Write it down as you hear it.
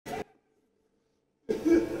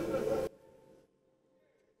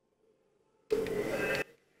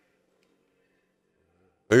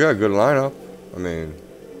They got a good lineup. I mean,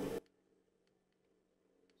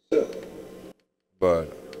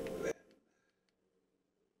 but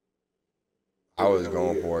I was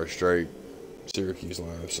going for a straight Syracuse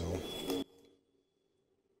lineup, so.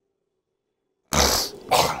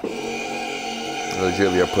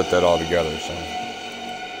 Legitimately, I put that all together, so.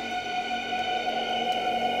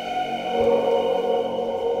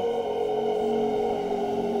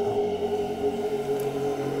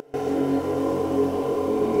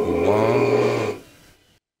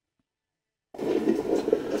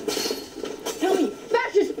 Tell me,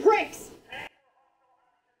 fascist pricks!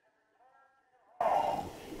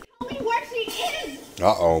 Tell me where she is!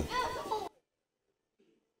 Uh-oh.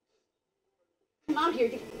 Come out here,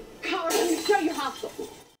 you coward. I'm gonna show you hostile.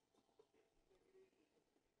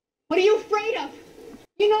 What are you afraid of?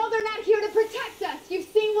 You know they're not here to protect us. You've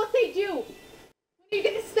seen what they do. When are you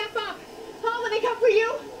gonna step up? Huh? When they come for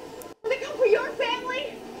you? When they come for your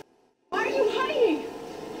family? Why are you hiding?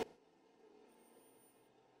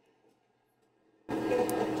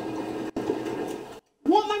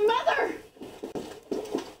 Want my mother?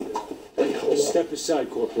 Step aside,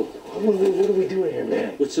 Corporal. What are we doing here,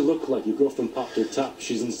 man? What's it look like? Your girlfriend popped her top.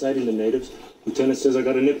 She's inciting the natives. Lieutenant says I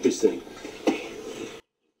gotta nip this thing.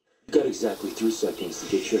 You got exactly 3 seconds to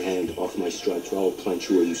get your hand off my stripes or I'll plant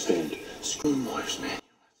you where you stand. Screw Morris, man.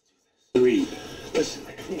 3. Listen,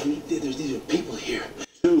 man, these are people here.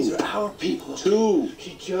 2. These are our people. 2.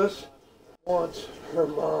 She just wants her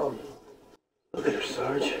mom. Look at her,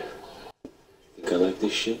 Sarge. Think I like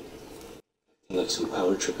this shit? Like some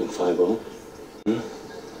power tripping 5-0?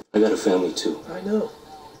 I got a family too. I know.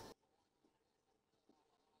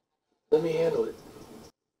 Let me handle it.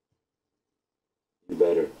 You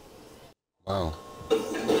better. Wow.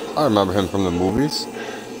 I remember him from the movies.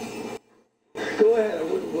 Go ahead, I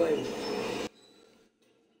wouldn't blame you.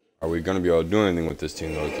 Are we going to be able to do anything with this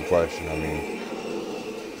team, though, is the question. I mean,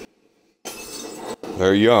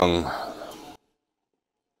 they're young.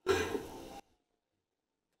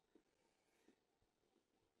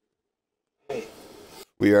 Hey.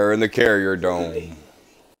 We are in the Carrier Dome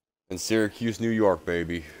in Syracuse, New York,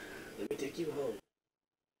 baby. Let me take you home.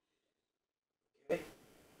 Okay?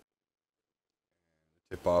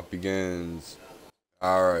 Tip-off begins.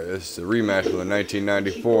 All right, this is a rematch with the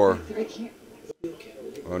 1994.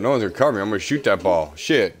 Oh, no one's recovering. I'm going to shoot that ball.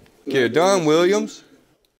 Shit. Get it done, Williams.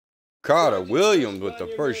 Carter Williams with the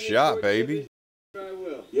first shot, baby.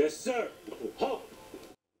 Yes, sir.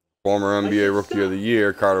 Former NBA Rookie of the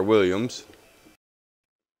Year, Carter Williams.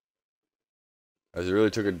 As he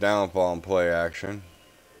really took a downfall in play action.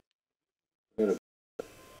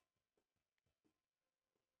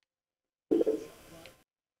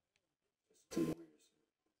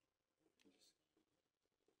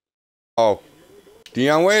 Oh,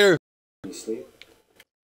 Dion Waiter. You sleep?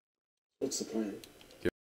 What's the plan?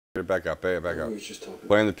 Get it back up, pay it back up. We were just talking.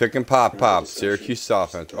 Playing the pick and pop. Syracuse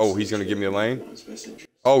offense. Oh, he's going to give me a lane?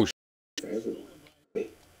 Oh,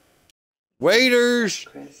 Waiters.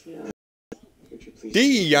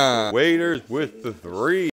 Dion Waiters with the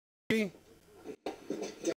 3. Hey.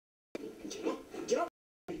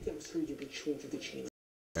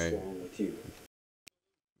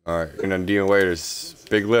 All right, and then Dion Waiters,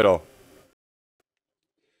 big little.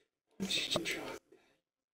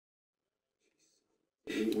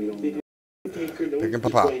 Pick and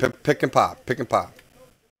pop, pick and pop, pick and pop.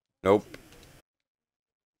 Nope.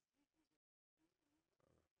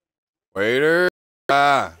 Waiter.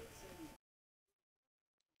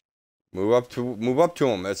 Move up to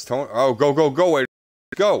him. That's Tony. Oh, go, Waiter.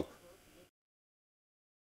 Go.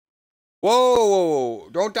 Whoa.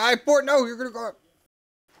 Don't dive for it. No, you're going to go.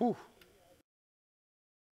 Whew.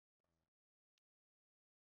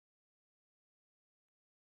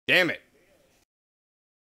 Damn it.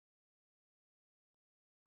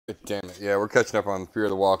 Damn it. Yeah, we're catching up on Fear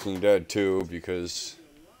the Walking Dead too because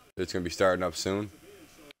it's going to be starting up soon.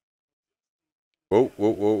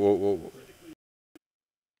 Whoa.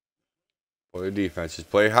 Play defense.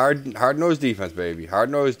 Just play hard-nosed defense, baby.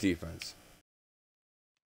 Hard-nosed defense.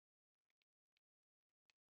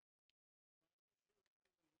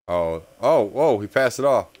 Oh, he passed it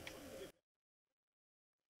off.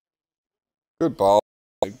 Good ball.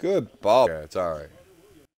 Good ball. Yeah, it's all right.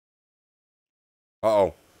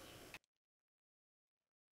 Uh-oh.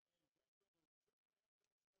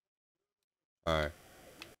 All right.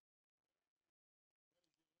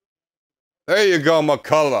 There you go,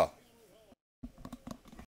 McCullough.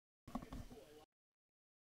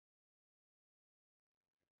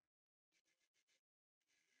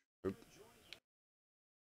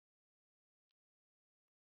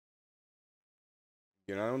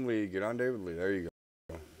 Get on Lee. Get on David Lee. There you go.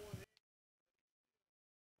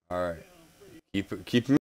 All right. Keep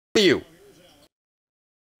me you.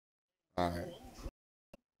 All right.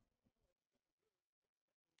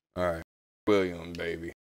 All right. William,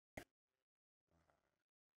 baby.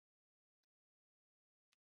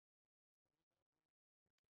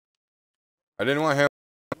 I didn't want him.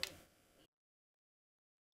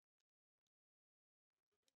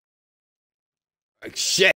 Like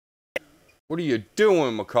shit. What are you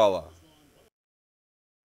doing, McCullough?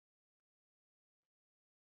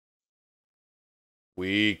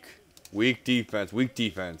 Weak. Weak defense. Weak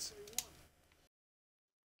defense.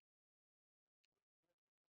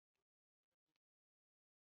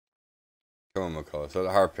 Come on, McCullough. Set a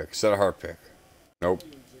hard pick. Set a hard pick. Nope.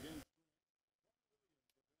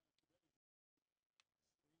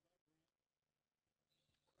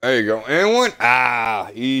 There you go. And one. Ah,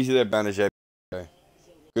 easy there, bandage. Okay.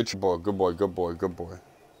 Good boy. Good boy. Good boy. Good boy.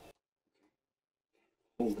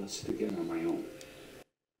 Hold us together on my own.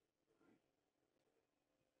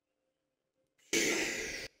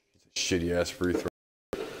 Shitty ass free throw.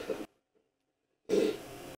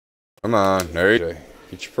 Come on. There you go.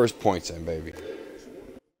 Get your first points in, baby.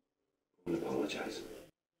 I apologize.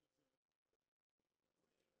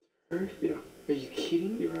 Yeah. Are you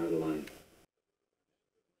kidding? You're out of line.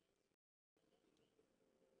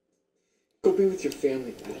 Go be with your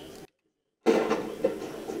family, Pat.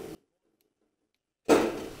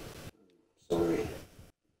 Sorry.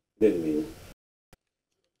 Didn't mean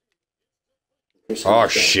it. Oh,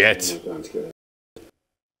 shit.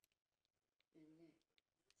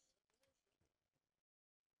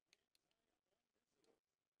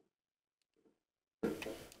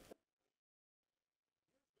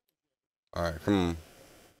 All right, come on.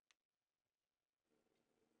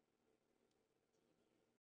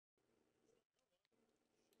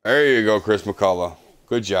 There you go, Chris McCullough.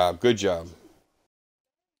 Good job. Good job.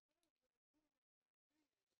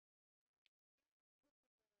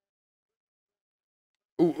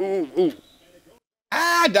 Ooh, ooh, ooh.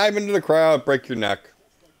 Ah, dive into the crowd. Break your neck.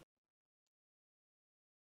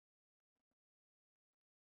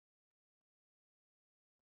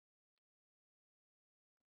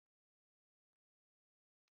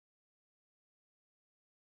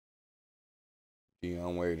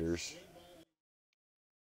 Dion Waiters.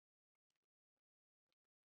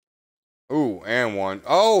 Ooh, and one.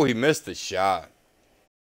 Oh, he missed the shot.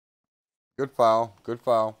 Good foul. Good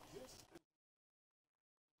foul.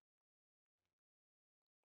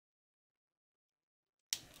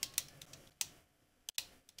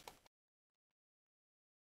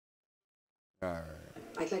 All right.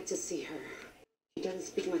 I'd like to see her. She doesn't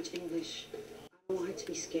speak much English. I don't want her to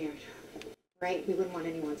be scared. Right? We wouldn't want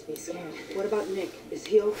anyone to be scared. What about Nick? Is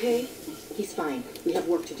he okay? He's fine. We have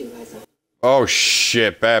work to do, Liza. Oh,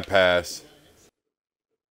 shit. Bad pass.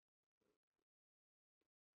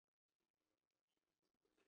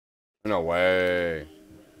 No way.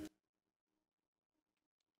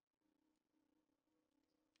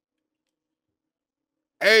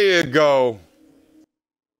 There you go.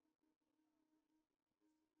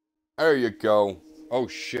 There you go. Oh,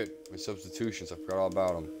 shit. My substitutions. I forgot all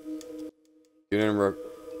about them. Get in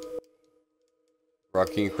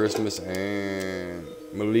Raheem Christmas and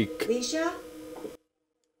Malik. Leisha?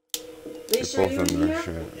 Get Leisha, both are you in in there. here?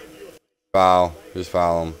 Shit. Foul. Just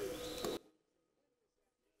foul him.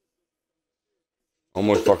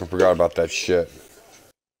 Almost fucking forgot about that shit.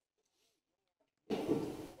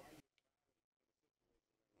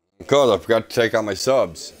 Because I forgot to take out my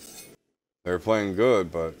subs. They were playing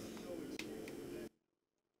good, but...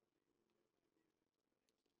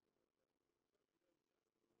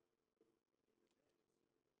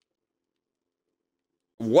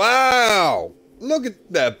 Wow! Look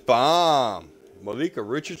at that bomb. Malika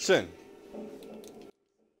Richardson.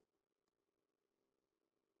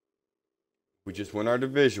 We just win our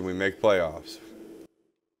division. We make playoffs.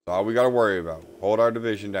 That's all we got to worry about. Hold our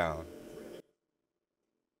division down.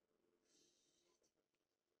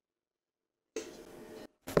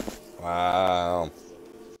 Wow.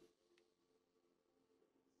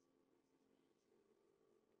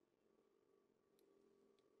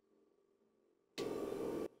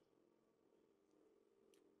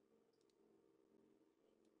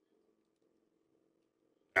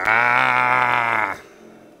 Ah!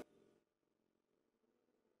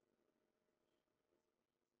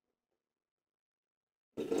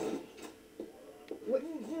 Wait.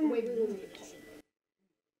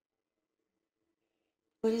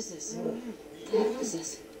 What is this? What is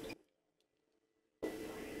this? She's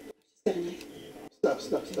got a knife.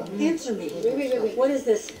 Stop. Answer me. Wait. What is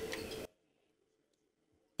this?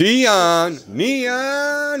 Neon!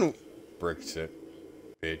 Bricks it,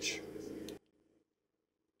 bitch.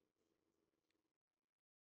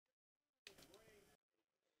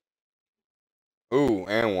 Ooh,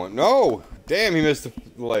 and one. No! Damn, he missed the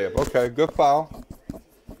layup. Okay, good foul.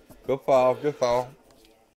 Good foul, good foul.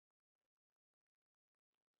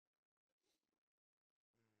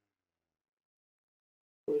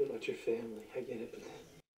 Worried about your family. I get it, but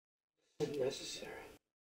it's unnecessary.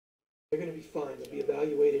 They're gonna be fine. They'll be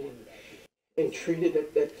evaluated and treated.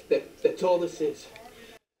 That's all this is.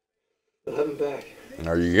 They'll have them back.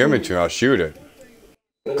 Now you give me to, I'll shoot it.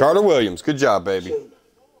 Carter Williams, good job, baby. Soon.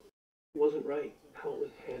 It wasn't right how it was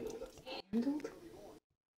handled. Handled?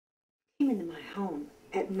 Came into my home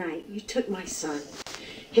at night. You took my son,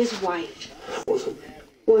 his wife.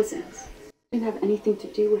 Wasn't. Didn't have anything to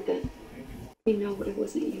do with it. We know it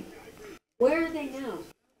wasn't you. Where are they now?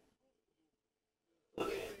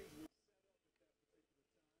 Look.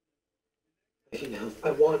 I can help.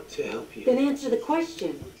 I want to help you. Then answer the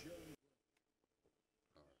question.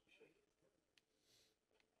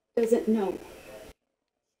 Doesn't know.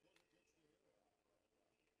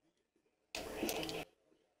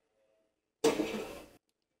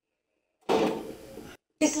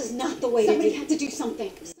 This is not the way Somebody to had to do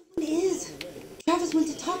something. Someone is. Travis went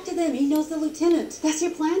to talk to them. He knows the lieutenant. That's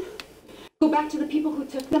your plan? Go back to the people who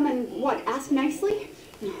took them and what, ask nicely?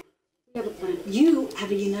 No. We have a plan. You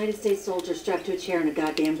have a United States soldier strapped to a chair in a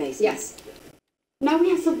goddamn basement. Yes. Now we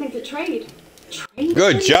have something to trade. Trade?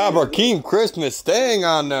 Good job, Rakeem Christmas, staying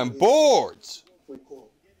on them boards. We call.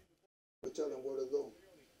 We tell them where to go.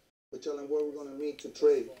 We tell them where we're gonna meet to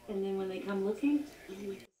trade. And then when they come looking,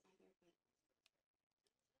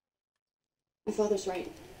 My father's right.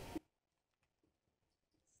 It's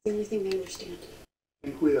the only thing they understand.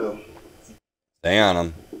 And we'll. Stay on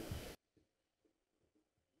them.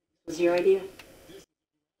 was your idea?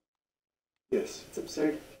 Yes, It's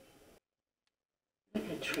absurd. Like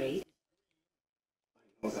a trade?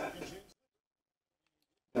 I know that.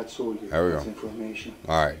 That's all you. There we That's go. information.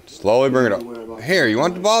 All right, slowly bring it up. Here, you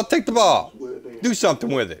want the ball? Take the ball. Where they Do something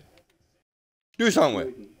with it. Do something with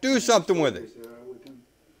it. Do something with it.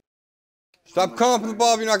 Stop calling for the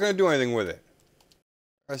ball if you're not going to do anything with it.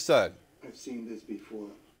 I said. I've seen this before.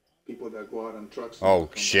 People that go out on trucks. Oh,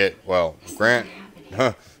 shit. Well, Grant.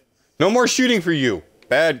 Huh. No more shooting for you.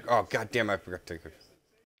 Bad. Oh, goddamn, I forgot to take it.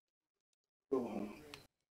 Go home.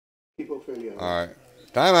 People failure. All right.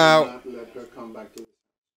 Timeout. Not let her come back to.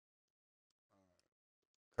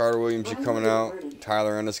 Carter Williams, you coming out.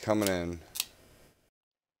 Tyler Ennis coming in.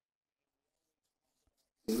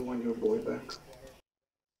 You want your boy back?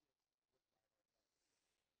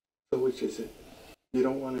 So which is it? You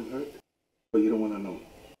don't want him hurt, or you don't want to know?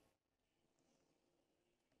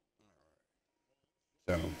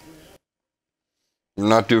 So, we're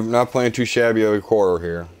not playing too shabby of a quarter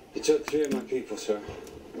here. You took 3 of my people, sir.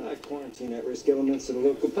 I quarantine at-risk elements of the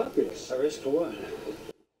local populace. At risk for what?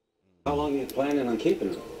 How long are you planning on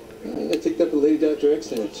keeping them? I picked up a lady Dr.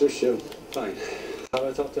 X and it's her show. Fine. How do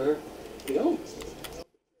I talk to her? You know,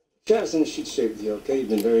 Travis in the shoot straight with you, okay? You've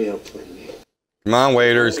been very helpful to me. Come on,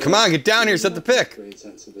 waiters. Come on, get down here. Set the pick. Great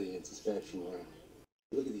sense of civilians dispatched from around.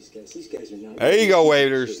 Look at these guys. These guys are not. There you go,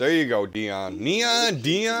 waiters. There you go, Dion.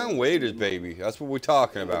 Dion waiters, baby. That's what we're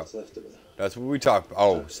talking about. What's left of it? That's what we talk about.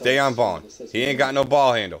 Oh, stay on Vaughn. He ain't got no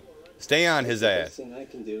ball handle. Stay on his The ass. best thing I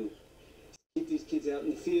can do is keep these kids out in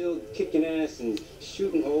the field, kicking ass and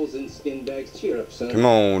shooting holes in skin bags. Cheer up, son. Come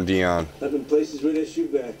on, Dion. I've been places where they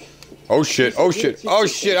shoot back. Oh, shit. Oh, shit. Oh,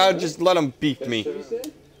 shit. I just let him beat me. That's what you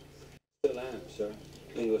said? Still am, sir.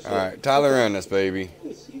 English, All right, Tyler Ennis, baby.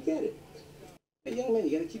 Yes, you get it. Hey, young man,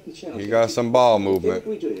 you gotta keep them challenged. You got some ball Okay, movement. look,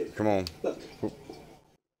 we do this. Come on. Look.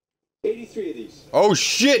 83 of these. Oh,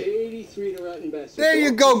 shit. 83 to rotten bastards. There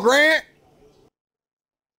you go, Grant.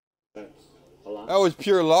 A lot. That was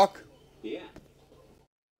pure luck. Yeah.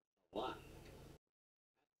 A lot.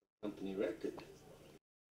 Company record.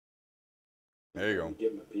 There you go.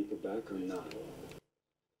 Get my people back or not?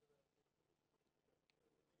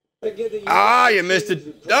 I get that Ah, you missed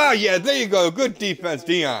it. Ah, yeah, there you go. Good defense,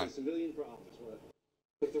 Dion. Civilian problems, what?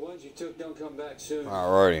 If the ones you took don't come back soon,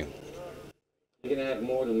 Alrighty. you're gonna have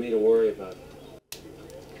more than me to worry about.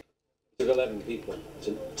 Took 11 people. It's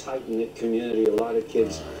a tight-knit community, a lot of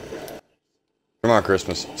kids. Come on,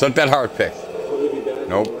 Christmas. Set that hard pick. We'll be back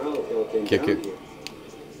Nope. around if y'all came Kick down it. here.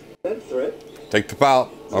 Is that a threat? Take the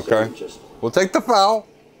foul. Okay. Just We'll take the foul.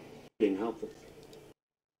 being helpful.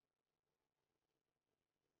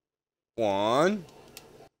 1,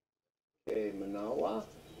 Hey, Manawa.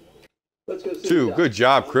 Let's go see 2. the Good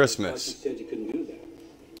job, doc. You Christmas. said you couldn't do that.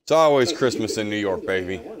 It's always Christmas in New York,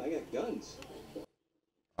 baby. I got guns.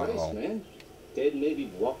 Nice, Uh-oh. man. Dead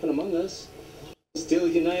maybe walking among us. Still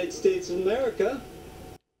United States of America.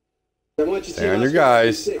 I want you Stay on your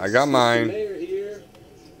guys. I got mine. Mayor here.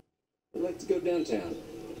 I'd like to go downtown?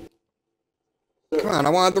 Come on, I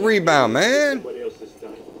want the rebound, man. Somebody else this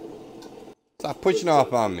time. Stop pushing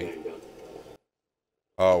off on me.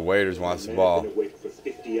 Oh, Waiters wants the ball. I've been awake for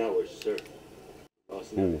 50 hours, sir.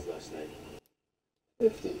 Lost numbers last night.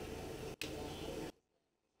 50.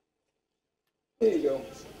 There you go.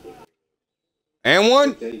 And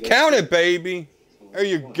one? Count it, baby. There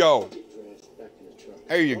you go.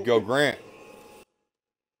 There you go, Grant.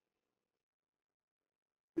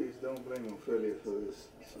 Please don't blame Ophelia for this.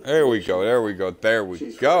 There we go, there we go, there we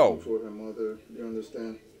She's go. fighting for her mother, you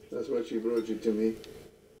understand? That's why she brought you to me.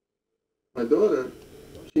 My daughter,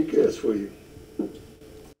 she cares for you.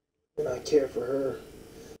 And I care for her,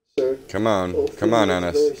 sir. Come on,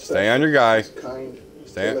 Ennis. Stay on your guy. Kind,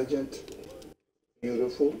 Stay on. intelligent,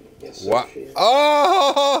 beautiful. Yes, sir. What? She is.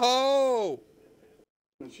 Oh!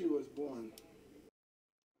 When she was born,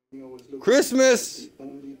 you always looked Christmas! at the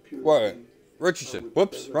only pure What? thing Richardson.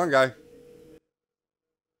 Whoops, wrong guy.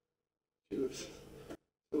 she was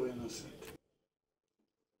so innocent.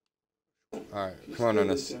 Alright, She come on, still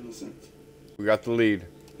Ennis. is innocent. We got the lead.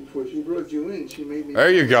 Before she brought you in, she made me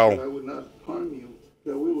There you promise go. that I would not harm you,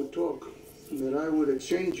 that we would talk, and that I would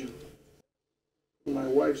exchange you for my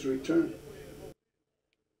wife's return.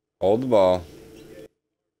 Hold the ball.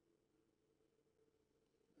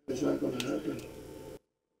 It's not going to happen.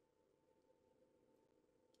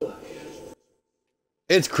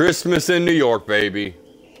 It's Christmas in New York, baby.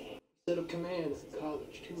 Set up command at the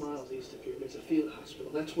college 2 miles east of here. There's a field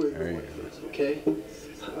hospital. That's where There your you wife is, okay?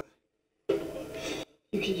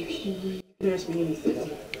 You can ask me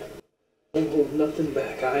anything. Don't hold nothing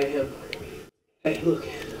back. I am. Hey, look,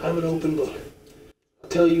 I'm an open book. I'll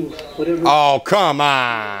tell you whatever. Oh, come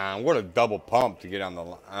on. What a double pump to get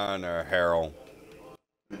on there, Harold.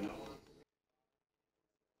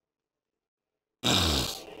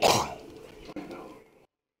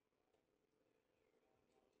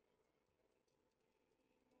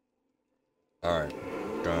 All right.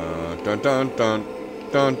 Dun dun dun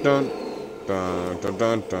dun dun dun dun dun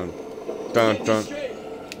dun dun dun dun.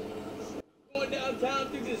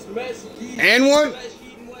 And one.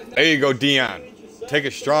 There you go, Dion. Take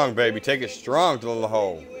it strong, baby. Take it strong to the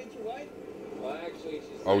hole.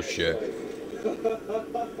 Oh shit.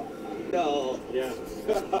 No. Yeah.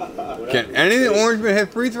 Can any of the Orangemen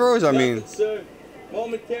hit free throws? I mean, Sir,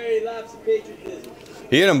 momentary lapse of patriotism.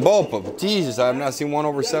 he hit them both, but Jesus, I have not seen one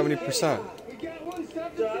over 70%. Sir,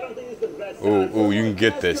 I don't think it's the best. Ooh, you can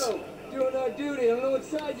get this. Doing our duty. I don't know what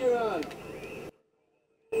side you're on.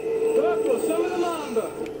 Corporal, some of the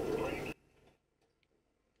Mamba.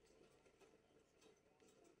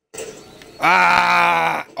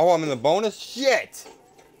 Ah! Oh, I'm in the bonus? Shit!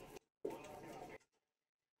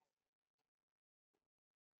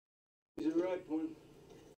 He's a right one.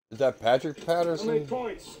 Is that Patrick How many Patterson?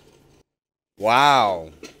 points? Wow.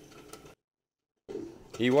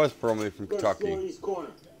 He was formerly from First floor, Kentucky. east corner.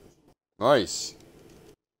 Nice.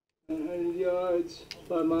 100 yards,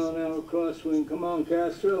 5-mile-an-hour crosswind. Come on,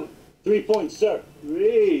 Castro. 3 points, sir.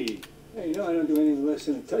 3. Hey, you know I don't do anything less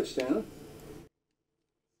than a touchdown.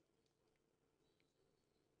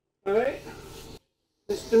 All right,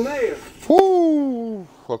 Mr. Mayor. Whoo!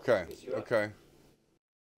 Okay, okay.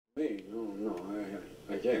 Me? No,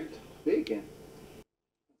 I can't. They can.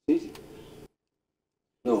 It's easy.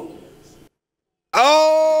 No.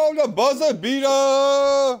 Oh, the buzzer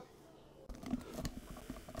beater!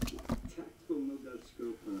 Tactical no-doubt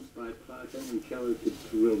scope on a bipod. That one Keller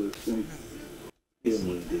could drill this thing. He doesn't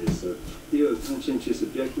want to do this, sir. You have a conscientious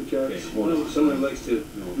objector, Charles? Someone who likes to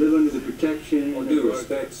live under the protection. All due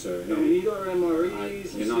respect, sir. No. Need our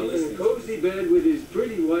MREs, You're not sleep in a listening. cozy bed with his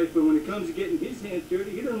pretty wife, but when it comes to getting his hands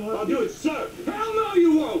dirty, he doesn't want I'll to. do it, sir. Hell no,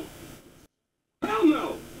 you won't! Hell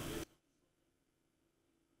no!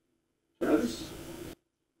 Travis,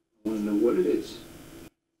 I want to know what it is.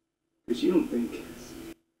 Because you don't think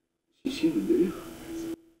she's human, do you?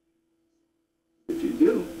 If you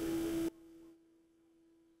do,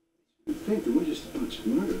 you think that we're just a bunch of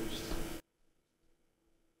murderers. Is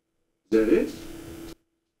that it?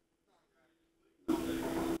 No.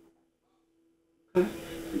 Okay.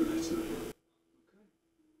 No, that's not it.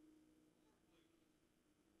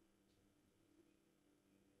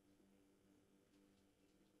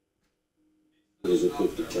 There's a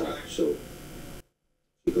 50 top, so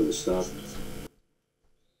you're gonna stop.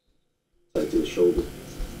 Tight to the shoulder.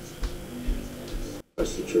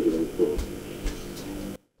 Press the trigger and pull.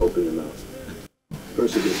 Open your mouth.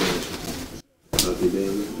 First you get down. Not be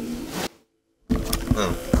damn.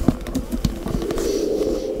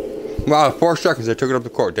 Wow, 4 seconds. They took it up the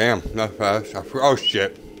court. Damn, not fast. Oh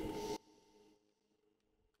shit.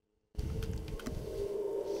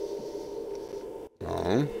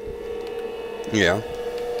 Yeah.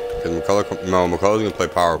 Because McCullough's going to play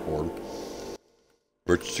power forward.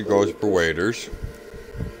 Richardson goes for Waiters.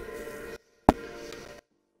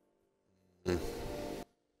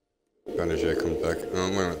 Benajay comes back.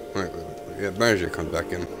 Wait. Yeah, Benajay comes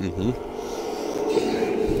back in.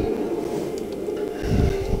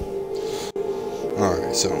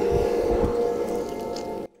 Alright, so.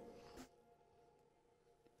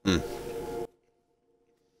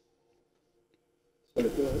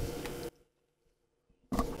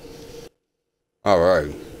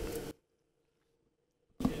 Alright.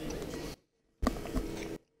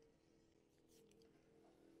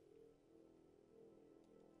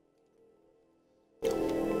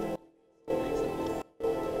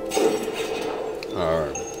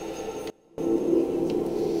 Alright.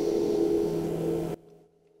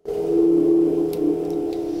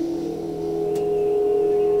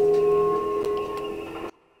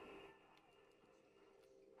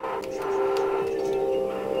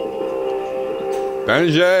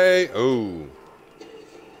 Benajay! Ooh.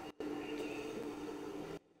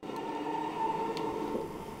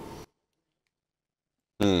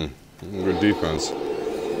 Good defense.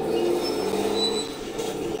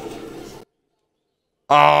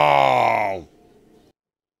 Oh!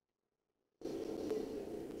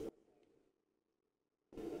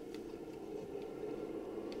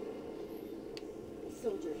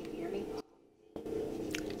 Soldier, can you hear me?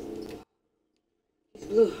 He's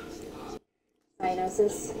blue.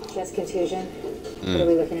 Diagnosis, chest contusion. What are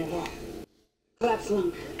we looking at here? Collapsed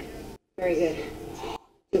lung. Very good.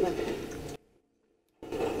 Tubing.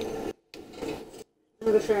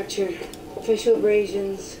 Another fracture. Facial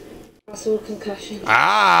abrasions. Possible concussion.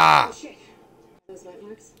 Ah! Oh, shit. Those bite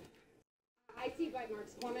marks? I see bite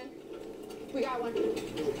marks, woman. We got one.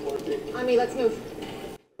 On me, let's move.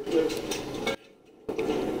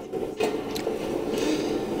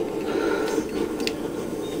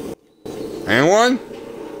 And one?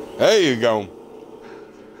 There you go.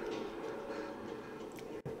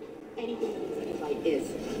 Anything that looks like a fight is.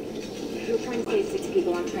 You're trying to save 6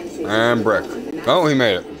 people, I'm trying to save And brick. Oh, he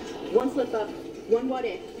made it. One slip up, one what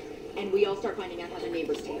if, and we all start finding out how the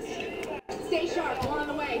neighbors taste. Stay sharp, one on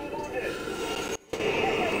the way.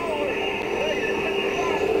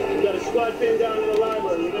 You got a squad pinned down in the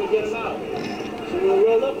library. We're gonna get him out. So we'll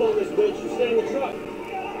roll up on this bitch. You stay in the truck.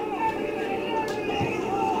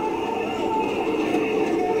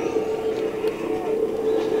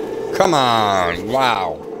 Come on.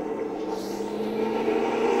 Wow.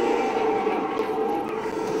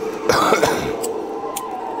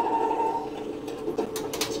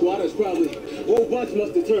 Squatters probably. Whole bunch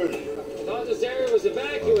must have turned. Thought this area was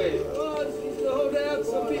evacuated. Oh, this is the hold out.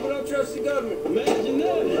 Some people don't trust the government. Imagine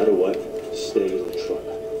that. No matter what, stay in the truck.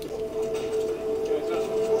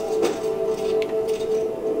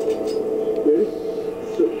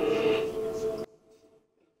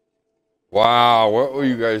 Wow, what were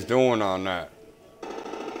you guys doing on that?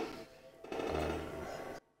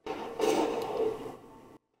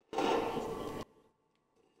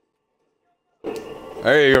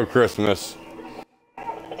 There you go, Christmas.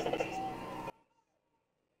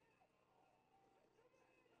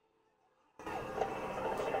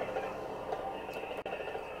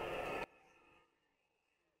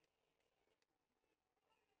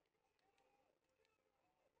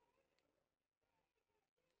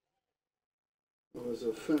 It was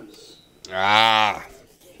a fence, Ah,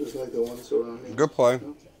 just like the ones around here. good play.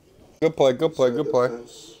 Good play, good play, good play. The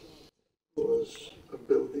fence was a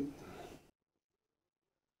building.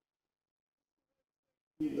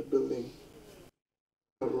 In the building,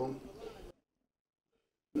 a room.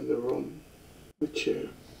 In the room, a chair.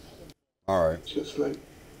 All right. Just like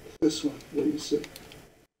this one, what do you say?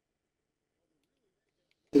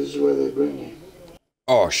 This is where they bring you.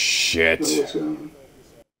 Oh, Know shit. what's going on?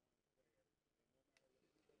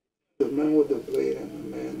 The man with the blade and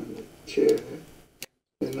the man in the chair,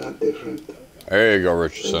 they're not different. There you go, They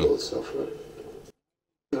Richardson. both suffer.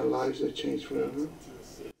 Their lives are changed forever.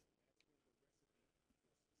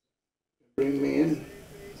 Bring me in.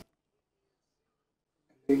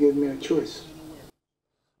 They give me a choice.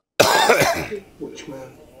 Which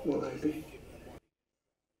man will I be?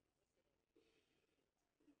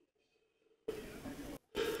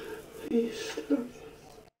 Please stop.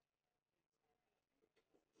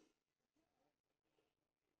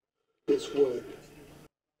 This word,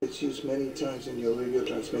 it's used many times in your radio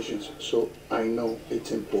transmissions, so I know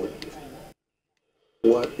it's important.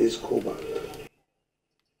 What is cobalt?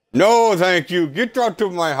 No, thank you. Get out to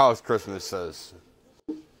my house, Christmas says.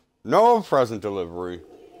 No present delivery.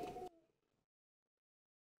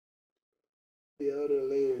 The outer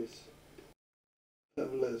layers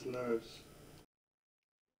have less nerves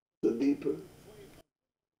deeper.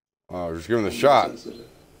 Oh, just give him the shot.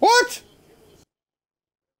 What?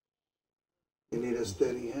 You need a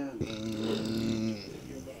steady hand.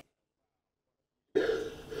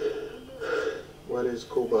 What is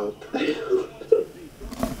cobalt?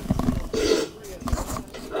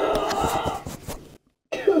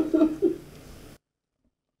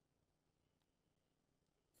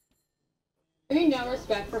 I mean, no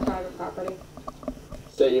respect for private property.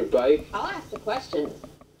 Is that your bike? I'll ask the questions.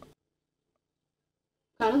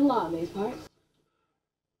 Kind of the law in these parts.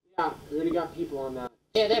 Yeah, we already got people on that.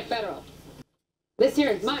 Yeah, they're federal. This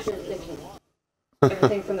here is my jurisdiction.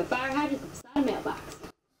 Everything from the fire hydrant to the side mailbox.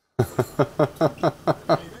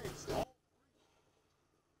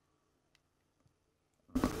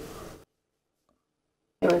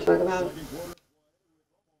 You want to talk about it?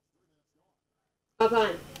 Oh,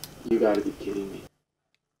 fine. You gotta be kidding me.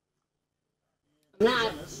 I'm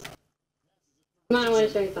not. Come on, I want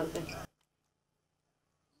to show you something.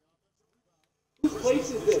 Whose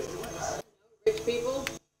place is this? Rich people, have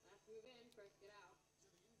to move in, first get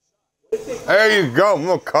out. There you go,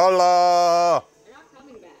 McCullough. They're not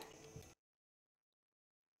coming back.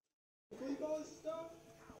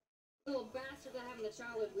 Little bastard not having the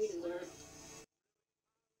childhood we deserve.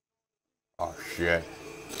 Oh shit.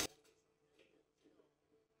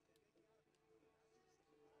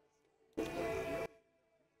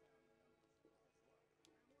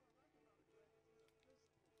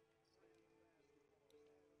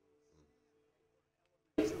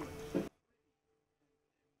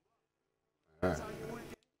 All right.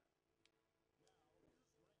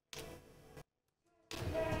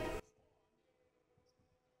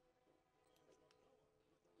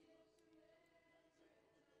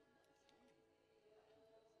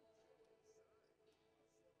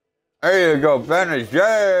 There you go, finish,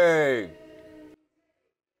 yay!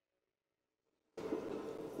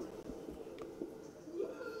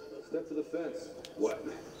 Step to the fence. What?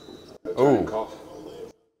 Oh. Cough.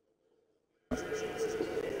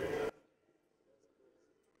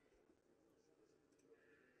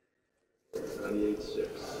 98.6.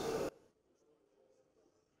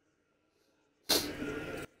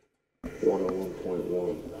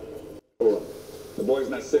 101.1. Hold up. The boy's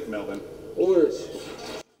not sick, Melvin. Orders.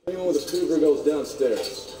 Anyone with a fever goes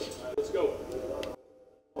downstairs. Let's go.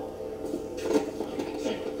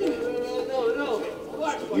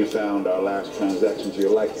 You found our last transaction to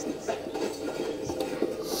your liking.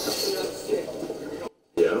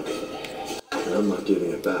 Yeah? And I'm not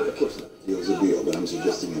giving it back. Of course not. Deal's a deal, but I'm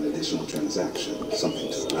suggesting an additional transaction.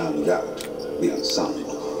 Something to round out the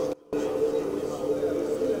ensemble.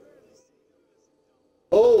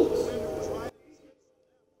 Hold!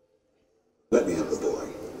 Let me have the boy.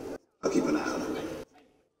 I'll keep an eye on him.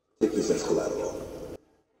 Take this as collateral.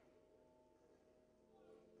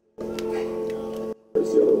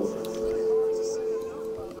 Where's the other one?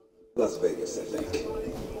 Las Vegas, I think.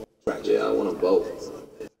 Yeah, I want them both.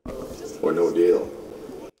 Or no deal.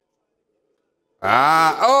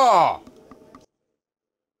 Ah, oh!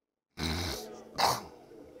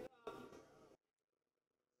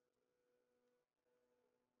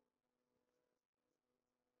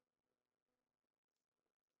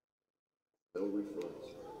 No refunds.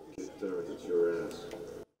 2/3, it's your ass.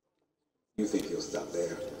 You think he'll stop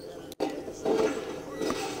there?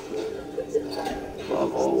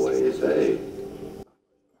 Love always, hey.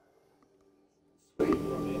 Sweet.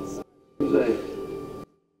 Who's they?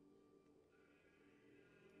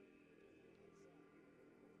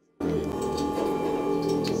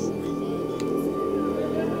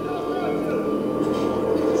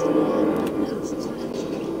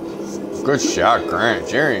 Good shot, Grant.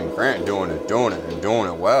 Jerry and Grant doing it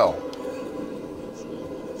well.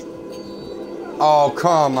 Oh,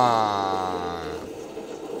 come on.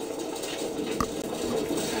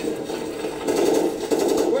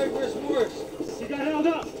 Wait, where's Morris? He got held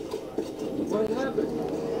up. What happened?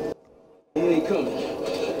 He ain't coming.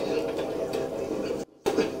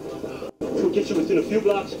 We'll get you within a few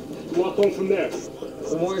blocks. Walk home from there.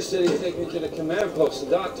 The Morris said he'd take me to the command post,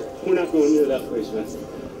 the doctor. We're not going near that place, man.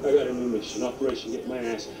 I got a new mission. Operation Get My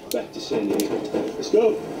Ass Back to San Diego. Let's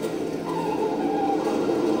go.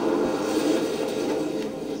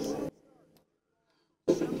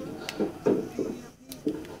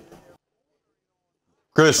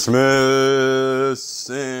 Christmas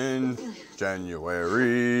in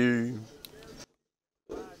January.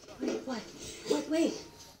 Wait, what? Wait.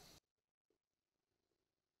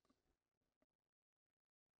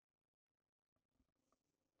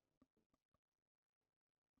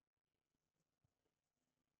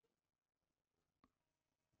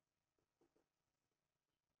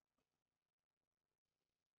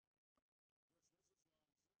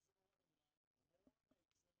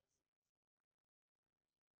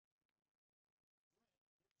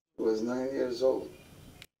 I was 9 years old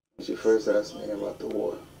when she first asked me about the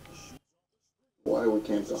war. Why we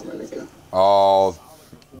came to America. Oh,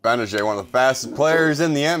 Benajay, one of the fastest players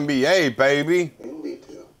in the NBA, baby. In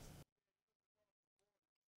detail.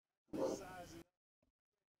 About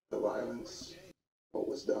the violence, what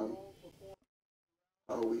was done,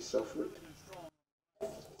 how we suffered. I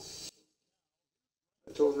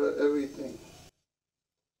told her everything.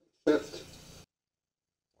 Except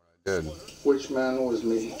Good. which man was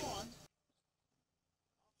me.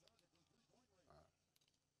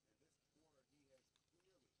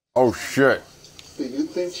 Oh, shit. Do you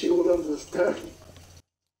think she will understand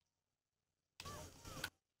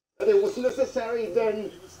that it was necessary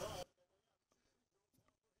then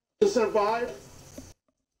to survive?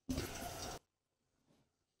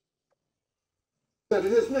 That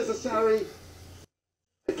it is necessary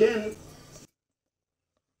again?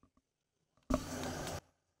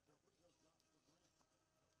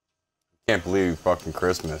 Can't believe fucking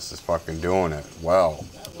Christmas is fucking doing it well.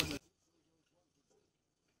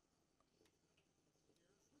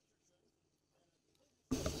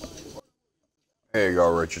 There you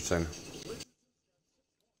go, Richardson.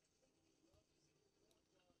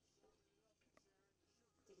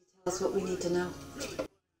 Tell us what we need to know.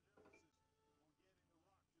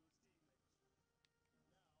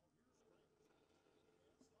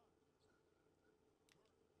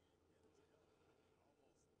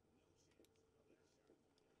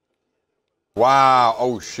 Wow.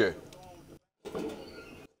 Oh, shit.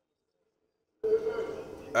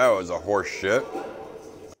 That was a horse shit.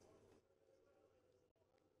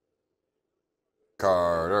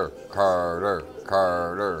 Carter, Carter,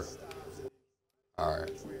 Carter. All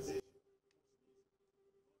right.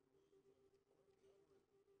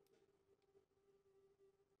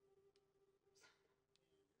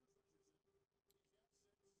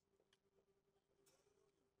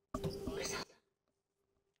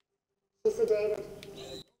 She's sedated.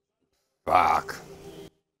 Fuck.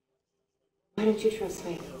 Why don't you trust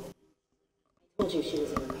me? I told you she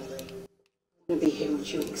was in recovery. I'm gonna be here when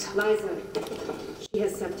she wakes up. Liza, she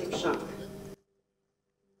has septic shock.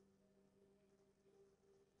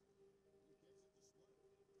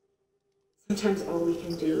 Sometimes all we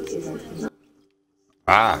can do isn't enough.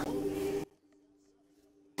 Ah.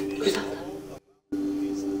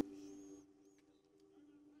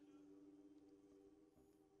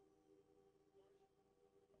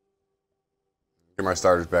 Get my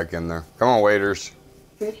starters back in there. Come on, waiters.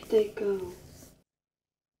 Where did they go?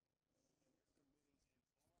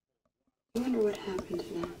 I wonder what happened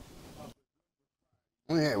to them.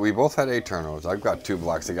 Well, yeah, we both had 8 turnovers. I've got 2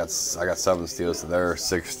 blocks. I got 7 steals. So there are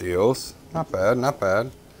 6 steals. Not bad. Not bad.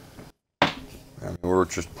 I mean, we're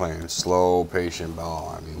just playing slow, patient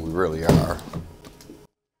ball. I mean, we really are. Not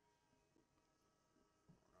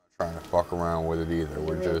trying to fuck around with it either.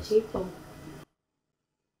 We're just. People.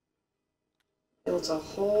 Built a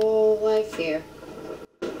whole life here.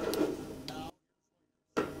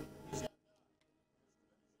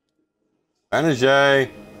 Benajay.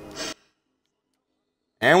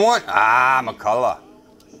 And one. Ah, McCullough.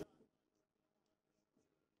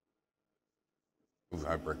 Ooh,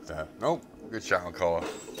 I bricked that. Nope. Good shot, McCullough.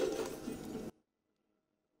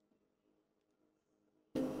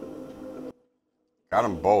 Got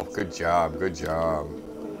them both. Good job. Good job.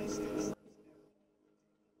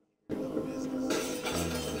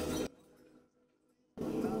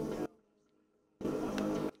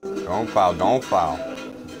 Don't foul. Don't foul.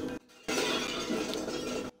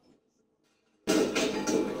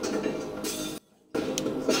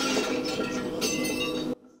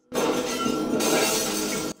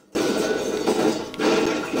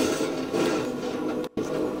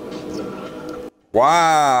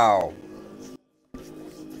 Wow.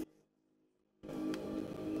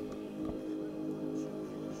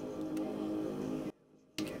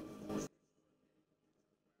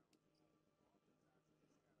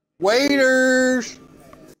 Waiters.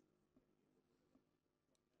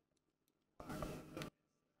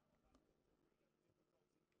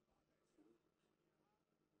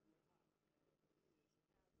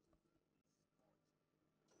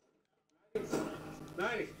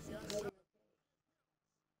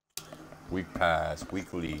 Week pass,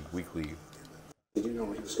 weekly. Did you know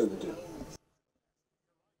what he was going to do?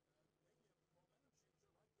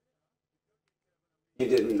 You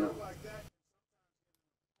didn't know.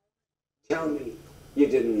 Tell me you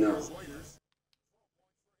didn't know.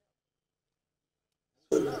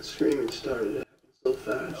 When that screaming started, it happened so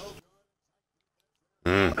fast.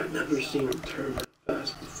 I've never seen him turn that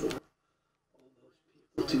fast before. All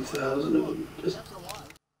those people, 2,000 of them, just...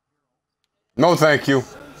 No, thank you.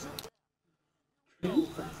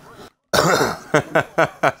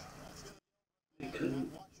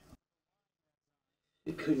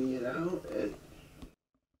 They couldn't get out, and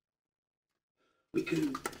we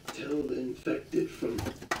couldn't tell the infected from.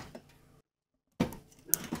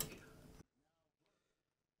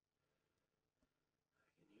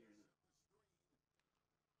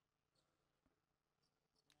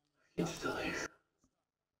 It's still here.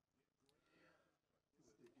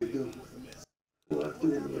 You do. We locked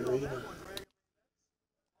him in the arena.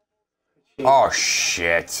 Oh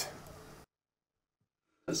shit.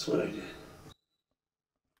 That's what I did.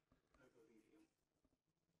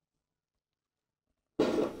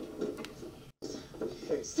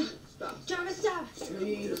 Stop. Jarvis, stop.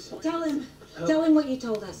 Please. Tell him. Tell him what you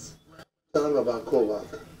told us. Tell him about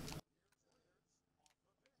Cobalt.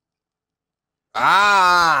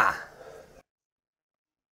 Ah!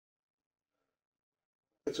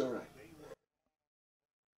 It's all right.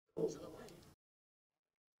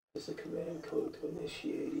 There's a command code to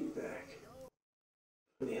initiate evac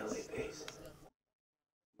from the LA base.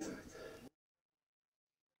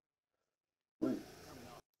 When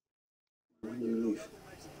you leave.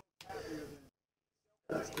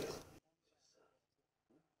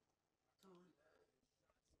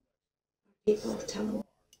 People, tell them what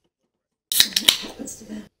happens to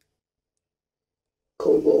them.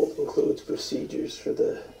 Cobalt includes procedures for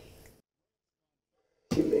the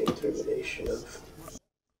humane termination of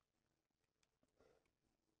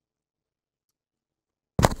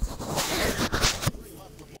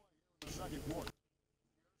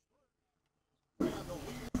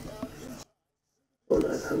or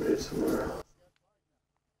 900 tomorrow.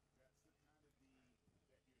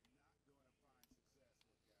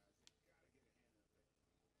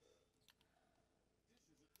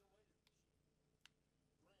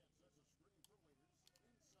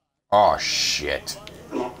 Oh shit.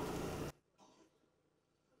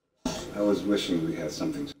 I was wishing we had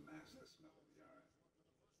something to mask the smell of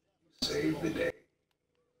the yard. Save the day.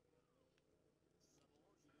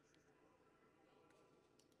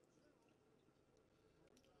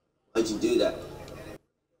 Why'd you do that?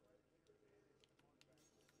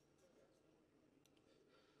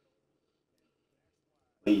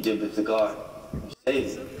 What you did with the guard? You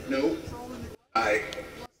saved him. No, I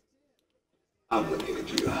obligated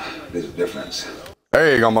you. There's a difference.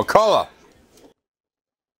 There you go, McCullough.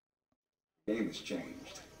 The game has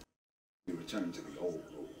changed. We return to the old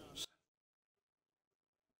rules.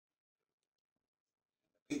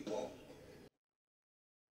 People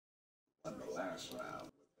won the last round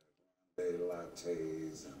with their grande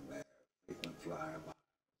lattes and their frequent flyer by.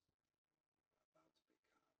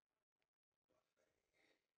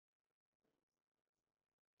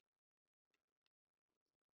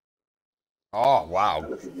 Oh, I wow.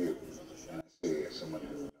 look at you and I see someone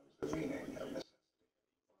who knows the meaning of necessity.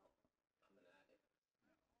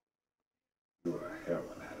 You are a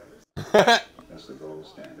heroin addict. That's the gold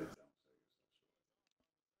standard.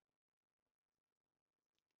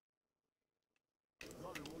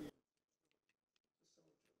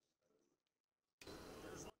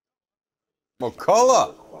 McCullough.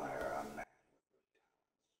 Require a man.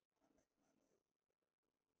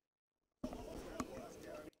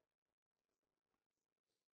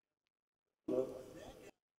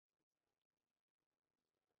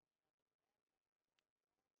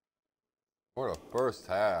 What a first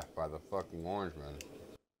half by the fucking Orangemen.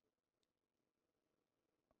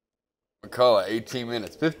 McCullough, 18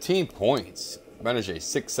 minutes, 15 points. Benajay,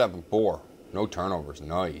 6-7-4. No turnovers,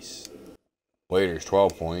 nice. Waiters,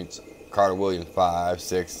 12 points. Carter Williams, 5,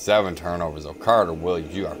 6, 7 turnovers. Oh, Carter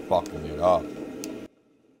Williams, you are fucking it up.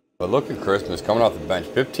 But look at Christmas coming off the bench,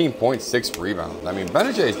 15 points, 6 rebounds. I mean,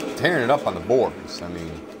 Benajay's tearing it up on the boards. I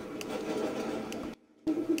mean,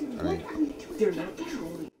 They're not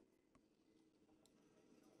patrolling.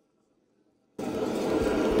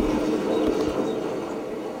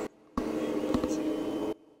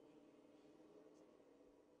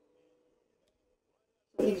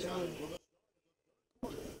 Something's wrong.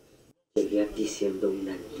 Llegué a ti siendo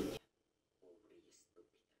una niña, pobre y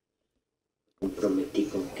estúpida. Me comprometí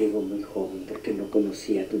contigo muy joven porque no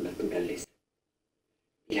conocía tu naturaleza.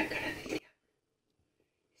 Y la cara del diablo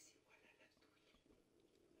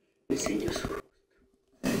es igual a la tuya. Me enseñó su rostro.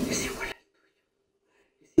 Es igual al tuyo.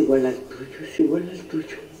 Es igual al tuyo. Es igual al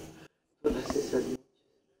tuyo. Todas esas noches.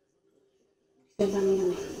 Zelda,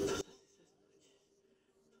 mírame.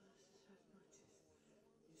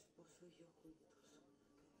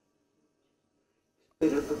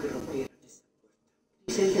 Esperando que rompieran esa puerta.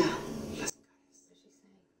 Zelda. Las caras.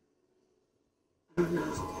 I don't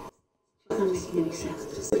know. It's not making any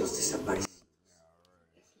sense. De los desaparecidos.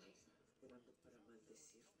 Esperando para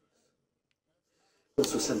maldecirnos. con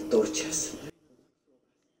sus antorchas.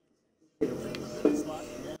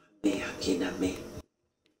 Amé a quien amé.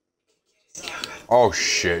 Oh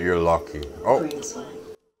shit, you're lucky. Oh.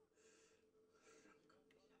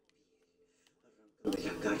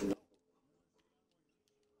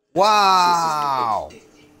 Wow.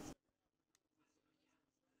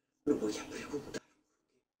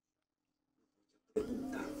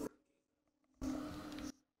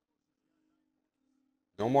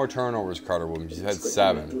 No more turnovers, Carter Williams. You had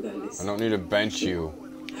 7. I don't need to bench you.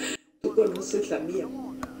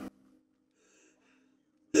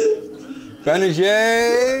 Ben and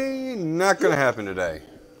Jay, not gonna happen today.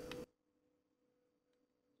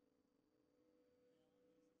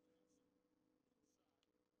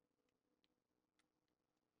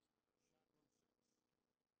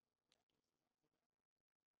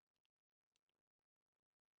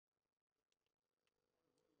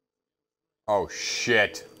 Oh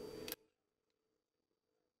shit.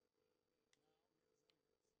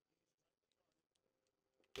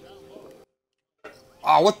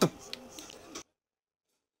 Oh, what the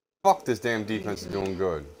fuck? This damn defense is doing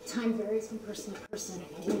good. Time varies from person to person.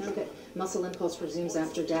 We know that muscle impulse resumes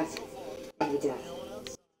after death. Any death.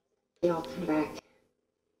 They all come back.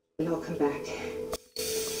 We all come back.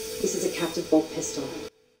 This is a captive bolt pistol.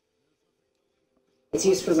 It's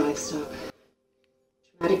used for livestock.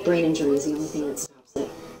 Traumatic brain injury is the only thing that stops it.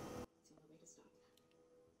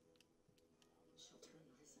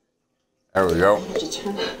 There we go.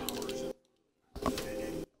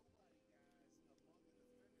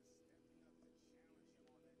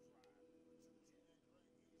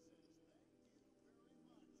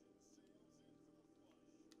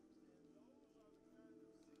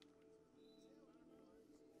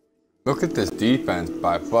 Look at this defense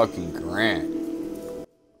by fucking Grant.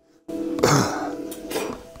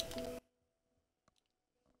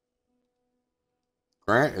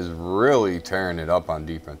 Grant is really tearing it up on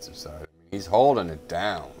defensive side. I mean, he's holding it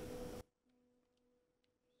down.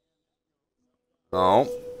 No.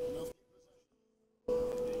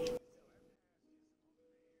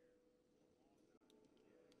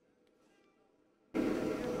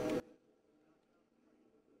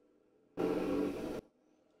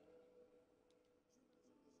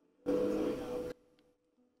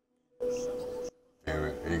 Damn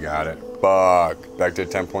it, he got it. Fuck. Back to a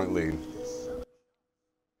 10-point lead.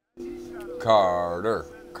 Carter.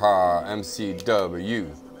 MCW.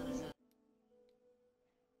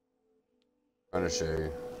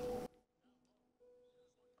 Undershade.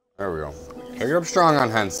 There we go. Pick it up strong on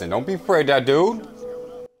Henson. Don't be afraid, that dude.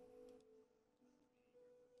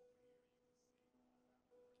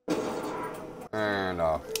 And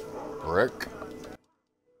a brick.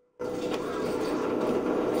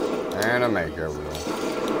 And a make. There we go.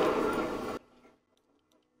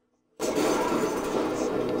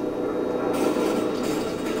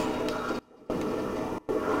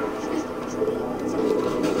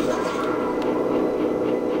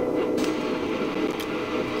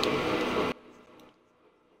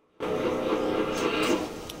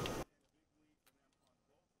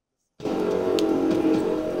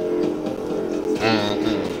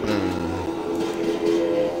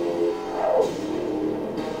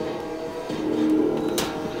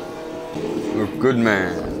 Good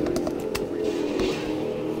man.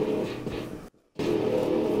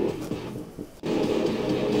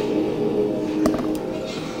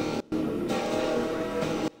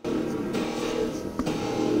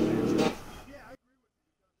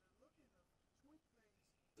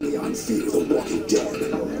 The Walking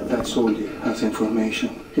Dead. That soldier has information.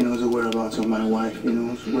 He knows the whereabouts of my wife. He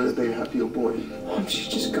knows where they have your boy. She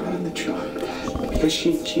just got on the truck because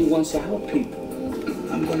she wants to help people.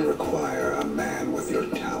 I'm going to require a man with your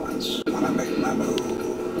talents when I make my move.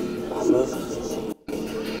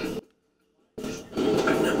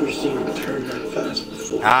 I've never seen him turn that fast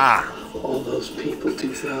before. Ah! All those people,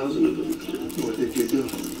 2,000 of them. What did you do?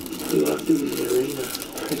 We locked him in the arena.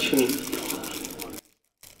 I changed.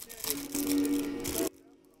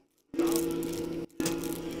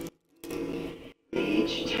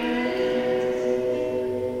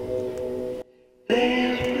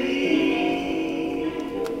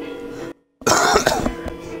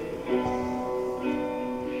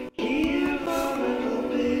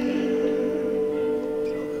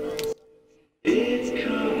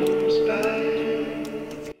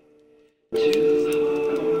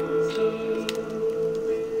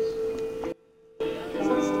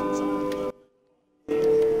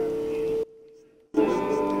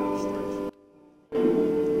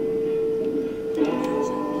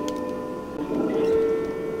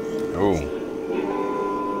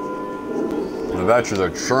 veterans are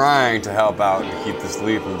trying to help out to keep this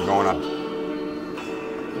leak from going up.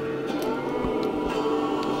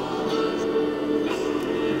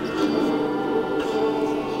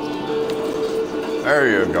 There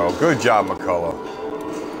you go. Good job, McCullough.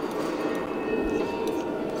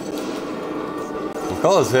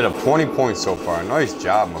 McCullough's hit up 20 points so far. Nice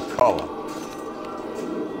job, McCullough.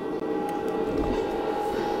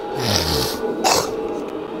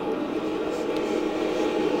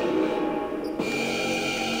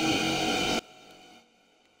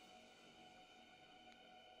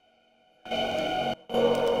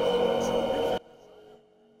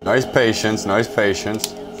 Nice patience, nice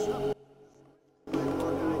patience.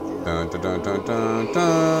 Dun, dun, dun, dun, dun,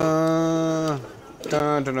 dun.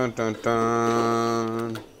 Dun, dun, dun, dun,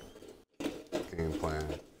 dun. Game plan.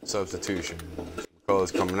 Substitution.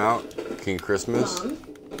 McCullough's coming out. King Christmas. Mom,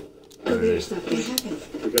 go get your stuff. What happened?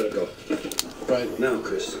 We gotta go. Right now,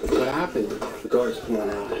 Chris. What happened? The guards come on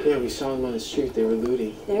out. Yeah, we saw them on the street. They were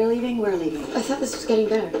looting. They're leaving, we're leaving. I thought this was getting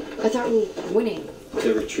better. I thought we were winning.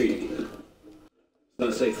 They're retreating. It's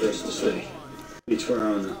not safe for us to stay. Each for our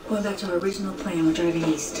own now. Going back to our original plan, we're driving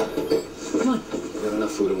east. Come on. We have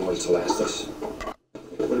enough food and water to last us.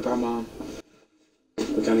 What about Mom?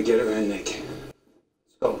 We're gonna get her and Nick.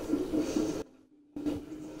 Let's go.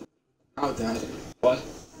 How, Dad? What?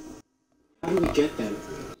 How do we get them?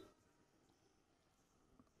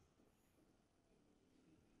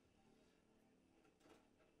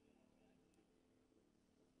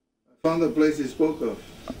 I found the place he spoke of,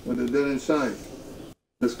 with the dead inside.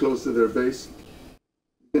 This close to their base.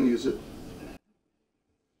 You can use it.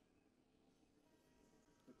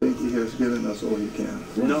 I think he has given us all he can.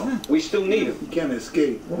 No, we still need him. He can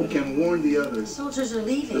escape. He can warn the others. Soldiers are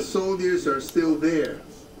leaving. The soldiers are still there.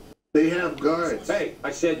 They have guards. Hey,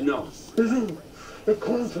 I said no. The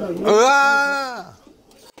compound. Ah!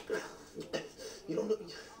 You don't know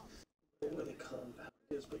where the compound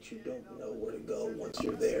is, but you don't know where to go once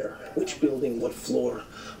you're there. Which building, what floor,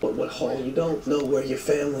 what hall. You don't know where your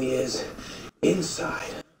family is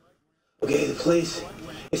inside. Okay, the place,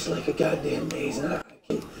 it's like a goddamn maze, and I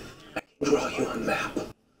can draw you a map. All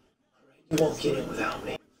right, you won't get in without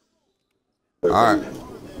me. All right.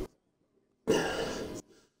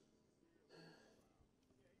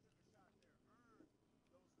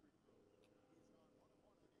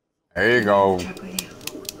 There you go.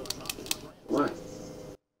 What?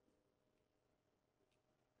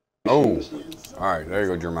 Oh. All right, there you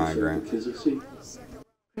go, Jeremiah Grant. Kids will see.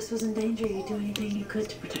 Chris was in danger. You'd do anything you could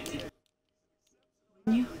to protect him.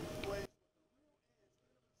 Wouldn't you?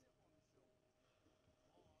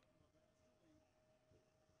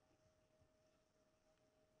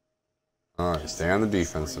 All right, stay on the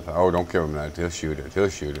defensive. Oh, don't give him that. He'll shoot it. He'll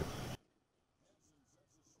shoot it.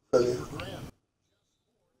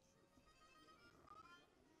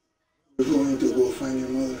 We're going to go find your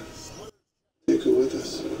mother. Take her with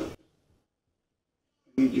us.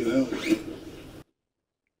 I need your help.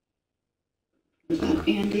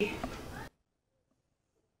 Andy.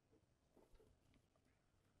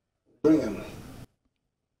 Bring him.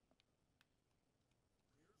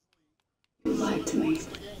 You lied to me.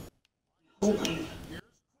 My whole life.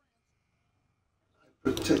 I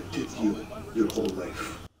protected you your whole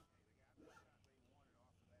life.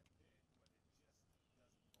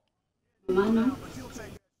 Mama?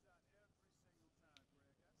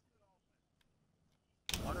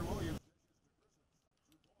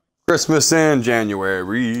 Christmas in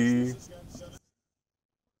January.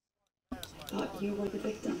 Thought you were the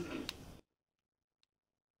victim.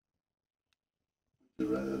 Would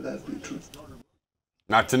you rather that be true?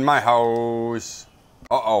 Not in my house.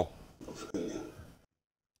 Uh-oh.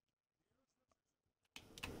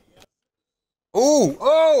 Ooh,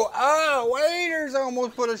 waiters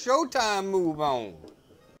almost put a Showtime move on.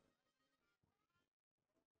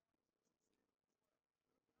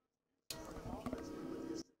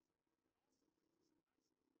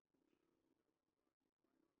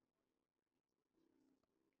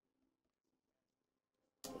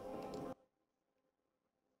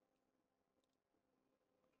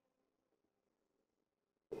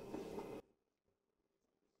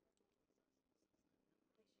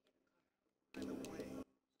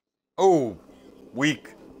 Oh,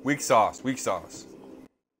 weak sauce, weak sauce.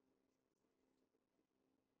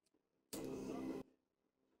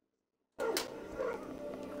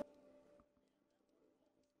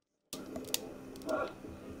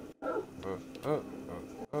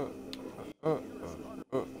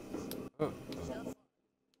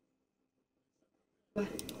 What? My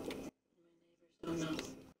neighbors don't know.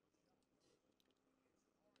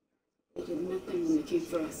 They did nothing when they came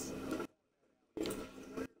for us.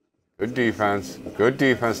 Good defense. Good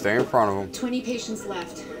defense. Stay in front of them. 20 patients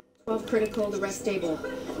left. 12 critical, the rest stable.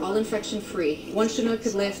 All infection free. One Chinook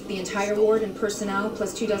could lift the entire ward and personnel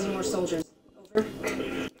plus 24 more soldiers. Over.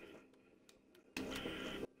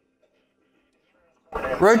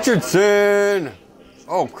 Richardson!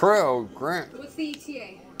 Oh, Krill, Grant. What's the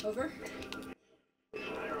ETA? Over.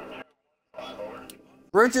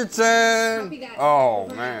 Richardson! Copy that. Oh,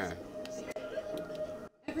 Over. man.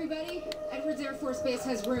 Everybody, Edwards Air Force Base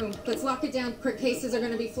has room. Let's lock it down. Quick cases are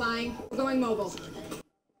going to be flying. We're going mobile.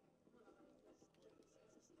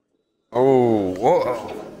 Oh,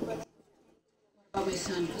 whoa. Always,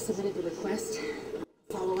 son. I submitted the request.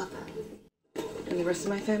 Follow up. And the rest of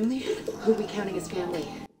my family? Who are we counting as family?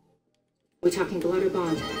 We talking blood or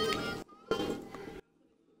bond?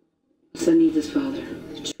 Son needs his father.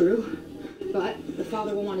 True. But the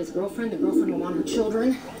father will want his girlfriend, the girlfriend will want her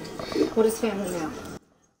children. What is family now?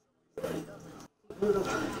 Brutal.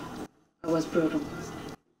 I was brutal.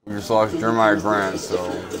 We just lost Jeremiah Grant, so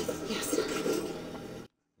Yes.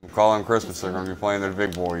 we'll call him Christmas. They're going to be playing the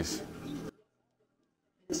big boys.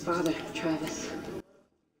 His father, Travis.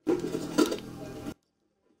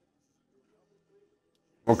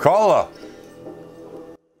 McCullough!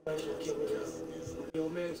 The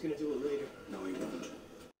old man's gonna do it later. No, he won't.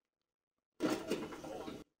 I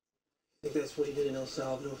think that's what he did in El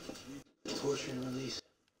Salvador. Torture and release.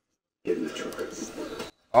 Get in the truck.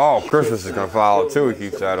 Oh, Christmas is going to follow too. He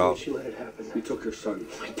keeps that up. She let it happen. We took your son.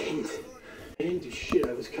 I didn't do shit.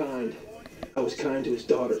 I was kind. I was kind to his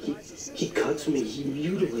daughter. He cuts me. He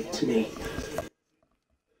mutilates me.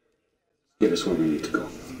 Get us where we need to go.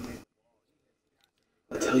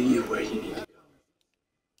 I'll tell you where you need to go.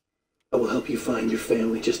 I will help you find your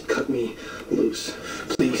family. Just cut me loose.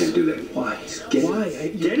 Please. Can't do that. Why? Why?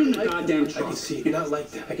 Get in the goddamn truck. I can see it. You're not like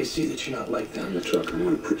that. I can see that you're not like that. In the truck. I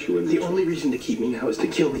want to put you in The only reason to keep me now is to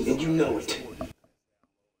kill me, and you know it.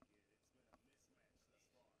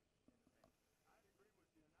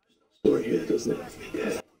 There's no story here that doesn't have me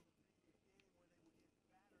dead.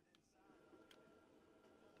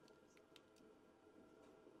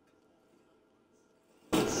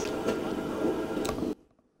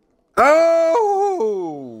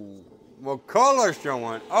 Oh! McCullough's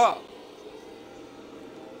showing up.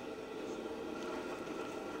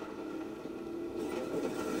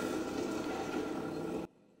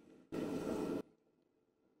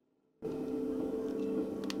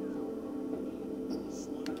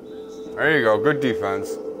 There you go. Good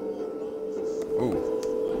defense. Ooh.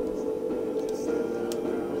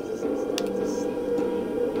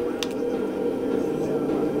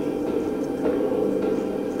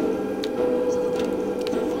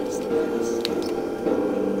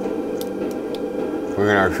 We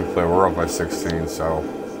can actually play. We're up by 16, so.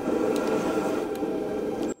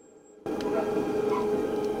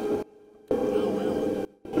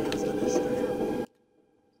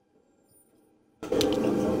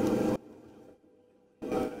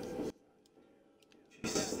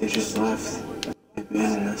 They just left. They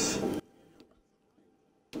abandoned us.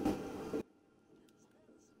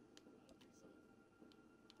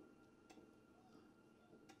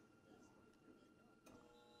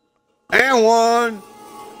 And one.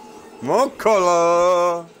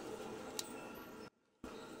 McCullough.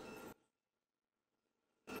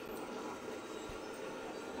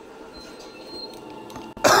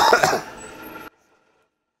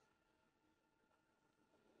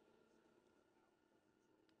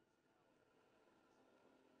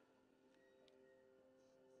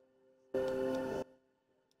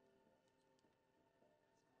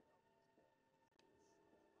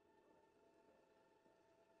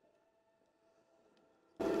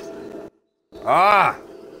 Ah!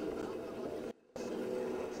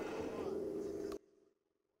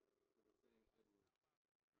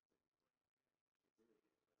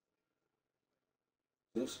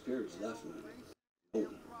 No spirits left, man. Oh.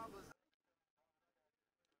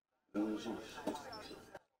 No, it's yours.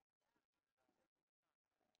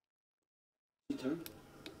 You turn?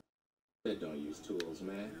 They don't use tools,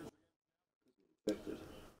 man.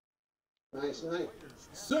 Nice night.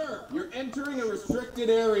 Sir, you're entering a restricted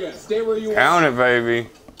area. Stay where you are. Count it, baby.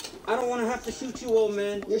 I don't want to have to shoot you, old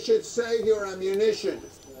man. You should save your ammunition.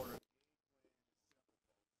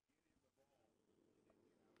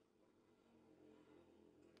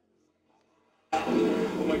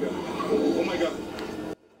 Oh my god. Oh my god.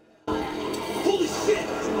 Holy shit!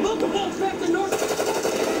 Multiple back to north.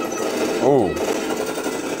 Oh.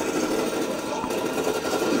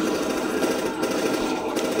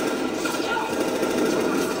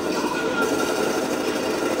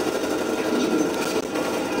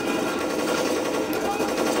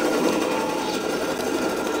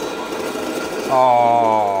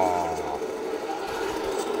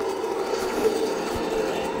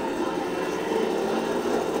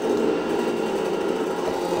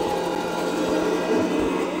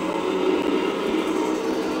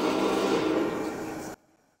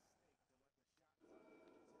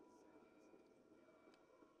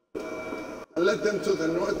 Let them to the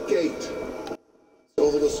north gate.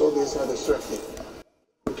 All the soldiers are distracted.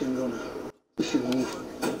 We can go now. We should move.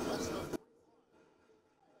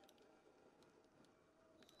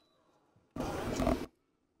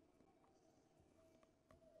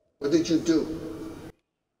 What did you do?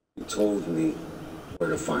 He told me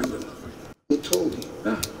where to find him. He told you?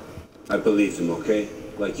 Yeah. I believed him, okay?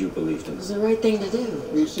 Like you believed him. It was the right thing to do.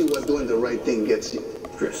 You see what doing the right thing gets you.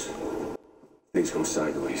 Chris, things go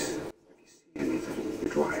sideways. If you see anything, you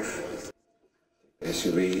drive.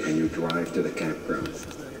 SUV and you drive to the campground.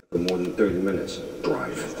 For more than 30 minutes,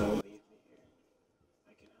 drive.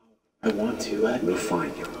 I want to. We'll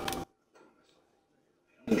find you.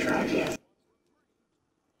 I can drive you.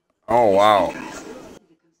 Oh, wow.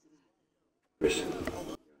 Chris,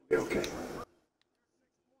 be okay.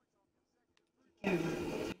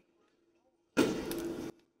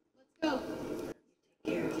 Go.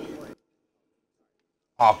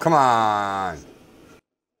 Oh, come on.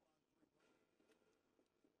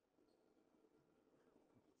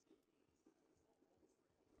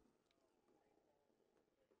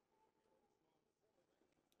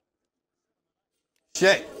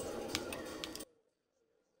 Shit.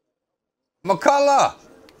 McCullough.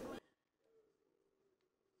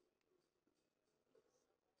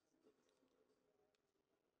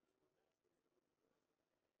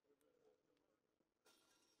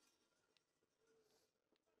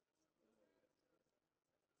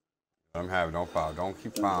 I'm having no foul. Don't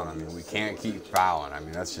keep fouling. I mean, we can't keep fouling. I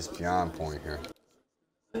mean, that's just beyond point here.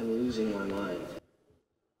 I'm losing my mind.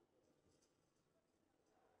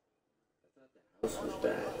 I thought the house was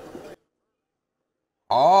bad.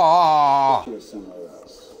 Oh. You're somewhere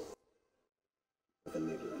else. With a nigga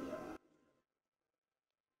in your arm.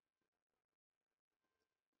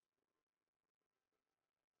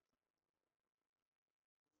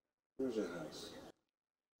 Where's your house?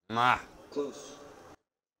 Ma. Close.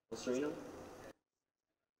 Sereno?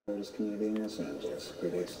 Largest community in Los Angeles.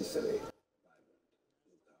 Predates the city.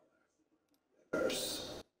 Diverse.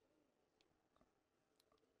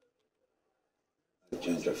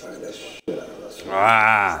 Gentrify the shit out of us.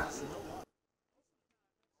 Ah.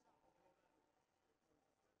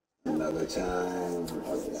 Another time,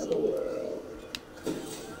 another world.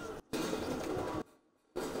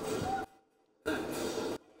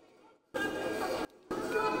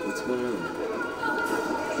 What's going on?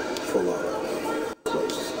 Full on.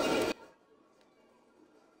 Close.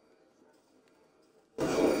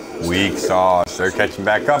 Weak sauce. They're catching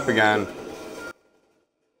back up again.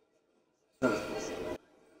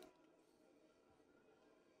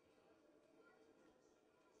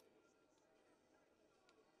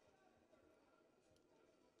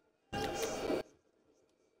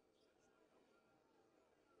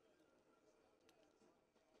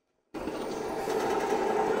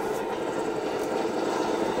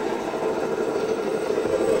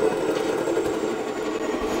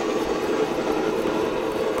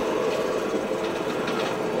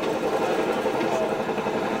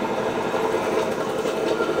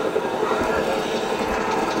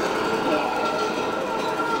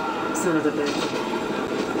 Son of a bitch.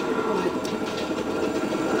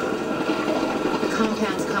 The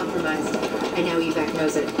compound's compromised, and now evac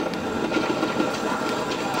knows it.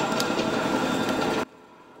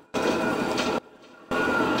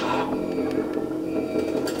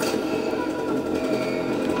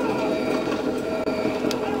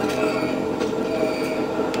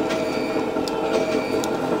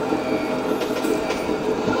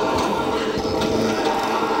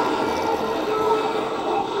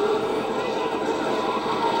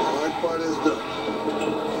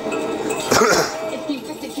 If the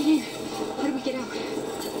infected get in, how do we get out?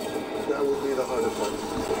 That would be the harder part.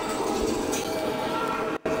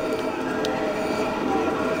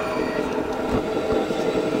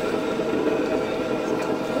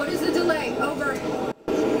 What is the delay? Over.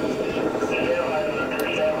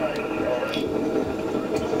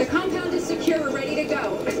 The compound is secure. We're ready to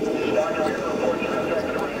go. They're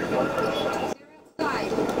outside.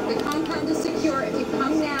 The compound is secure. If you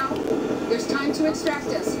come now, there's time to extract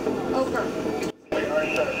us. Over.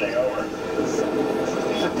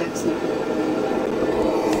 Fuck that, Snoop.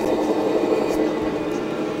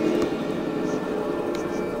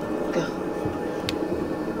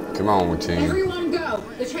 Come on, team. Everyone go.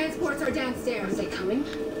 The transports are downstairs. Are they coming?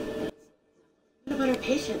 What about our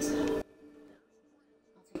patients? I'll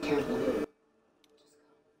take care of them.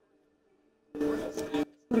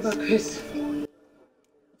 What about Chris? If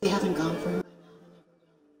they haven't gone for him by now,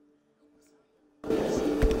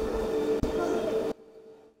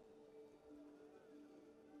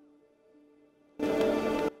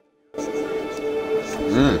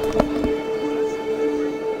 Mm.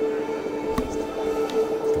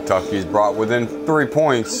 Kentucky's brought within 3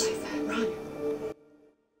 points.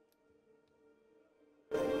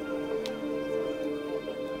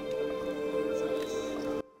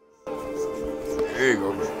 There you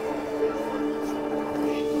go.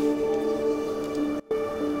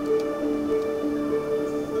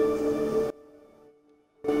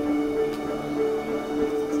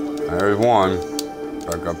 There's one.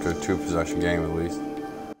 Back up to a 2-possession game at least.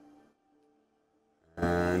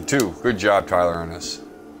 And 2. Good job, Tyler, on this.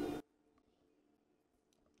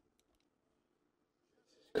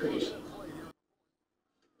 Crazy.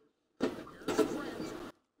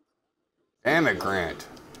 Damn it, Grant.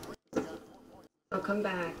 I'll come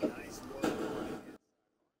back.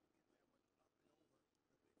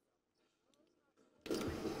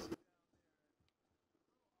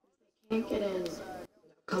 Can't get in.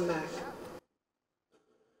 Come back.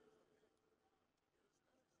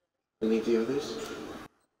 Leave the others?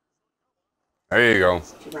 There you go.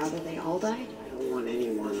 Would you rather they all die? I don't want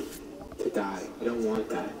anyone to die. I don't want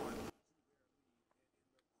that.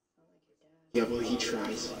 Yeah, well, he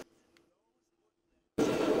tries.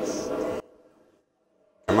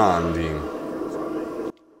 Come on, Dean.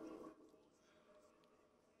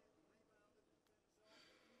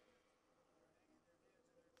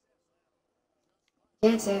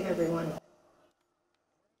 Can't save everyone.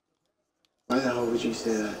 Why the hell would you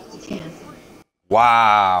say that? You can.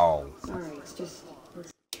 Wow. Sorry, it's just...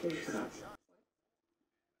 Shut up.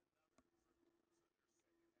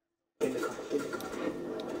 In the car, in the car.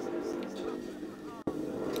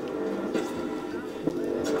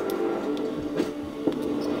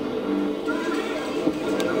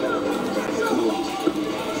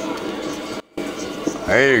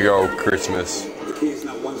 There you go, Christmas. The key's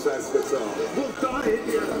not one size fits all. We'll die in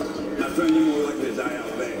here. I find you more likely to die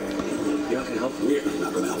out there. You're not gonna help them? We're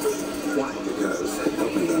not gonna help them. Why? Because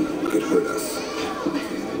helping them could hurt us.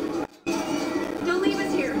 Don't leave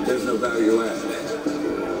us here. There's no value add.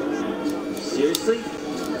 Seriously?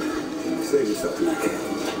 Save yourself, Nick.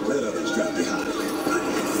 Let others drop behind.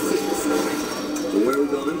 And where are we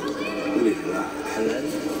going? We need to ride. And then?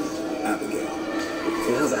 Abigail.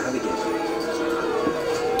 Who the hell's Abigail?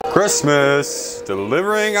 Christmas,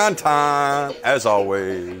 delivering on time, as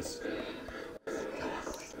always.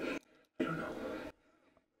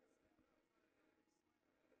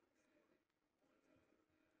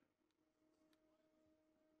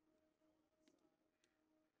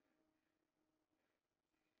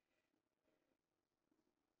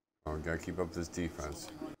 Oh, we gotta keep up this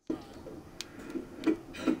defense.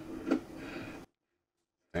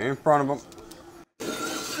 Stay in front of him.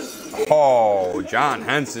 Oh, John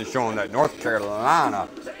Henson showing that North Carolina.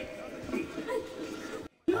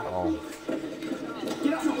 Uh-oh.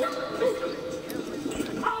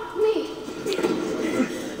 Off me!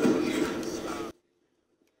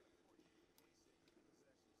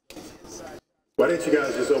 Why didn't you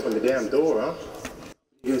guys just open the damn door, huh?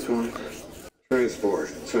 You guys want? Transport.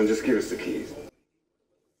 Son, just give us the keys.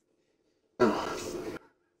 Oh,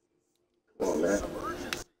 Come on, man.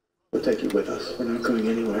 We'll take you with us. we're not going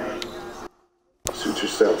anywhere. Suit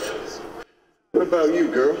yourself. What about you,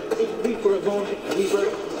 girl? Leave her alone. Leave her.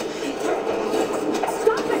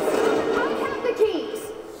 Stop it! I have the keys!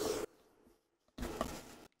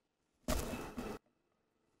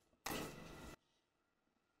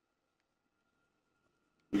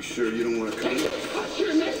 You sure you don't want to come?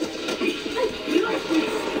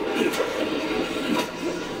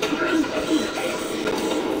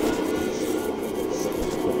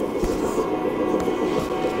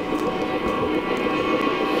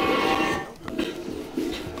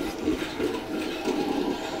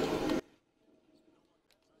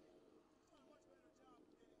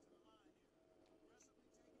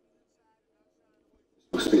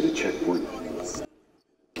 Must be the checkpoint.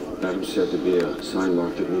 Adam said to be a sign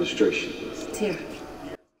marked administration. It's here.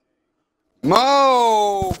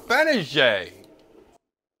 Mo Feniche.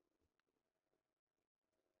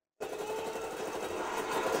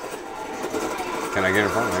 Can I get in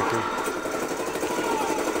front? Thank you.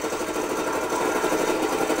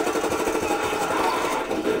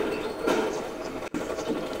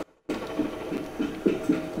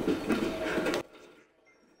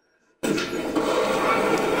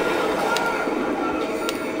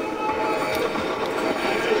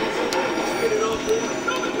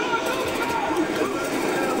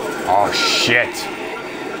 Oh, shit.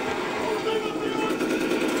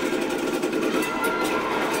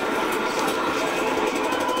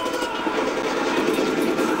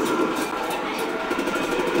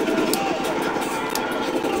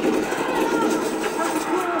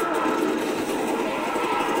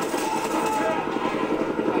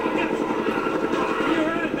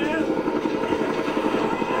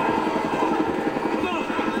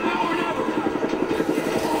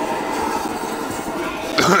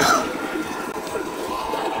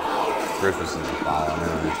 Christmas is a foul. I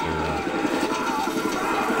never understood that.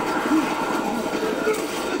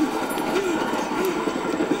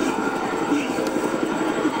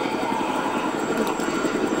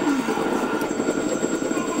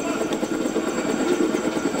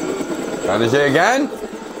 Benajay again?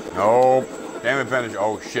 Nope. Damn it, Benajay.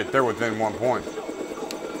 Oh shit, they're within 1 point.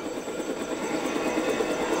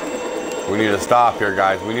 We need to stop here,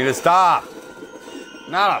 guys. We need to stop.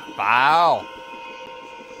 Not a foul.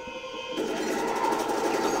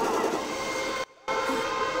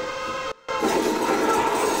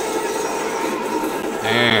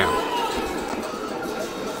 Damn.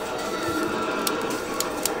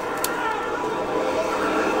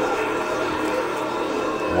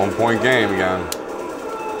 One-point game again.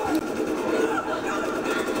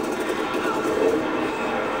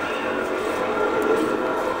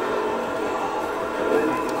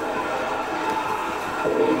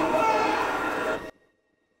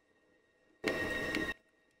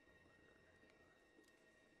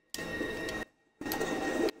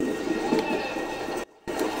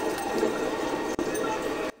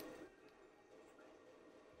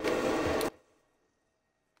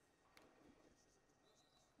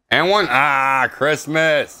 And one. Ah,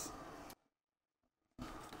 Christmas.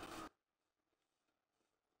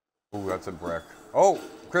 Ooh, that's a brick. Oh,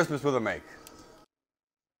 Christmas with a make.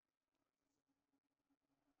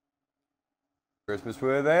 Christmas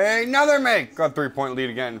with another make. Got 3-point lead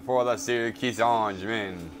again for the Cuse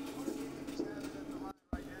men.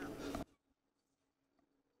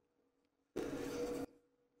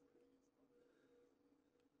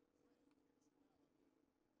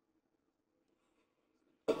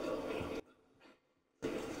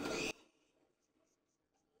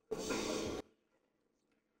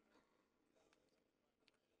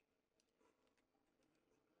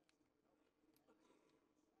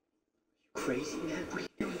 Crazy, man. What are you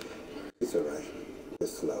doing? It's all right.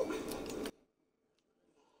 Just slow.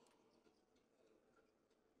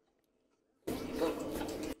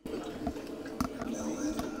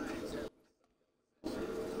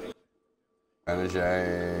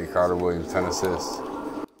 Benajay, Carter Williams, 10 assists.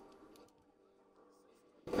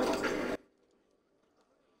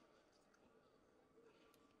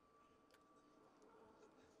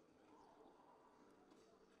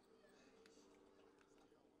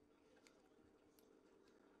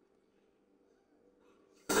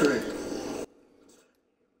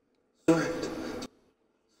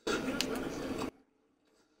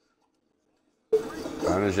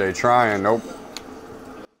 Benajay trying, nope.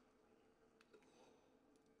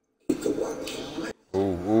 Ooh,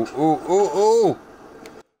 ooh, ooh, ooh, ooh.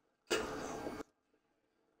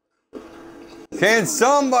 Can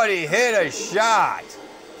somebody hit a shot?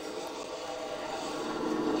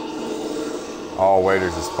 Oh,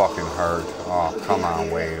 Waiters is fucking hurt. Oh, come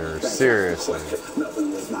on, Waiters. Seriously.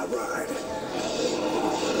 Nothing was not right.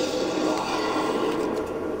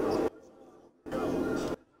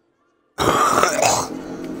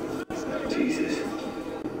 Jesus.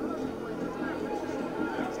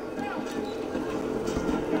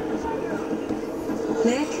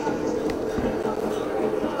 Nick?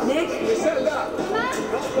 Nick? Griselda!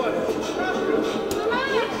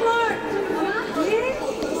 Nick Clark! Nick?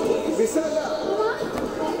 Griselda!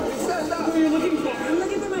 Griselda! Who are you looking for? I'm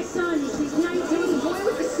looking for my son. He's 19. The boy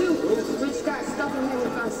with the suit. Rich guy stuffing him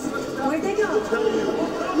with us. Where'd they go?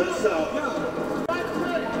 Let's out.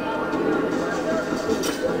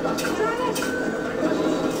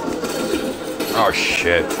 Oh,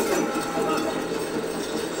 shit.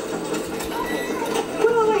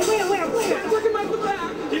 Wait. Look at my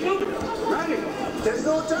back. Keep moving. Ready? There's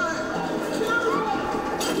no time.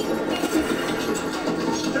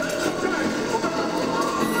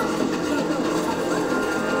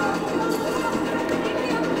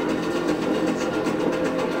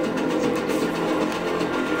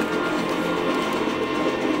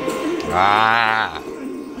 Ah.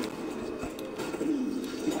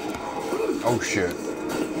 Oh, shit.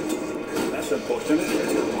 That's unfortunate.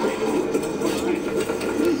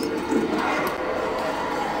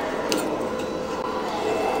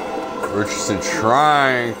 Richardson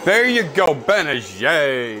trying. There you go,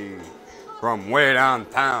 Benajay. From way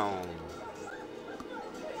downtown.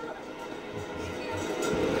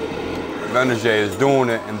 Benajay is doing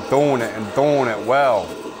it and doing it and doing it well.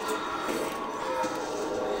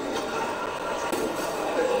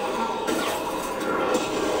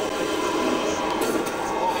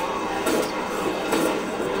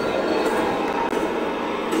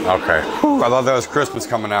 Okay. Whew, I thought that was Christmas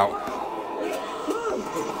coming out.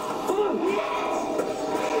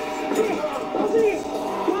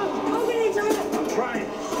 I'm trying.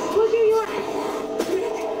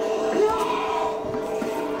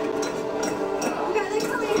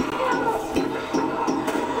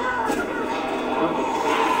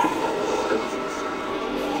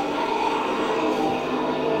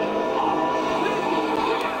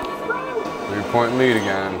 2-point lead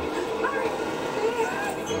again.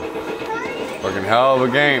 Looking hell of a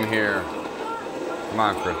game here. Come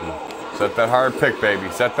on, Christmas. Set that hard pick, baby.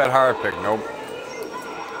 Set that hard pick. Nope.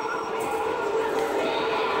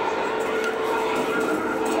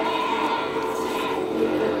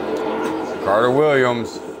 Carter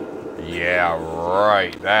Williams. Yeah,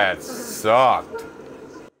 right. That sucked.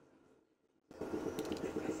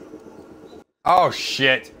 Oh,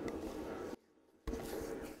 shit.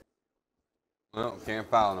 Well, can't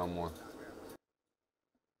foul no more.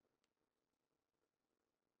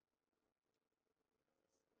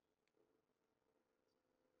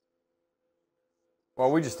 Well,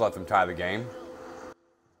 we just let them tie the game.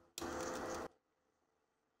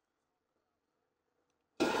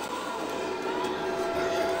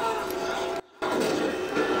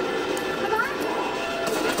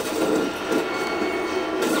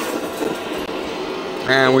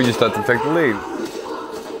 And we just let them take the lead.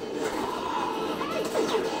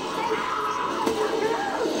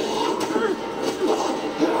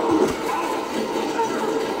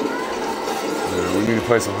 We need to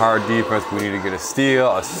play some hard defense. We need to get a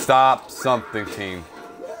steal, a stop, something, team.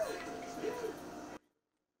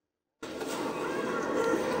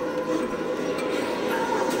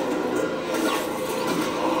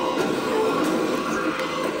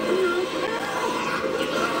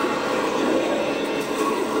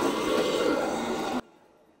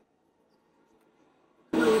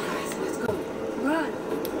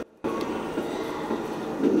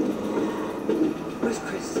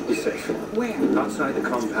 Outside the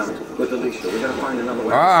compound with Alicia. We gotta find another way.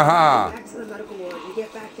 Back to the medical ward. You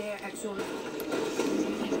get back there as soon as.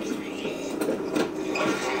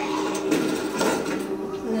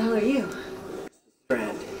 Who the hell are you?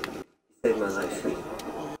 Brand. Saved my life.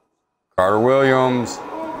 Carter Williams.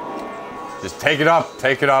 Just take it up,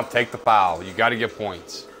 take the foul. You got to get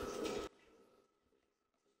points.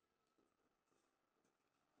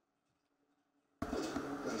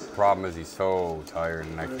 The problem is he's so tired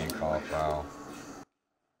and I can't call a foul.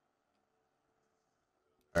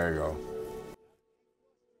 There you go.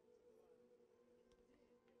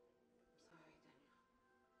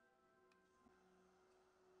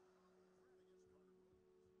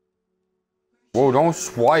 Whoa, don't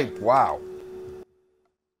swipe. Wow.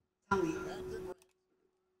 Tell me.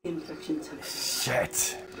 The infection took.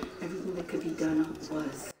 Shit. Everything that could be done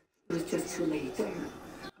was. It was just too late. I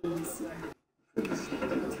miss you. I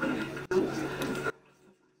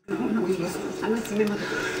miss my mother.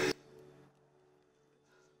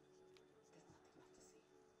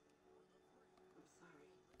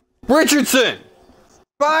 Richardson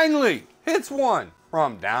finally hits one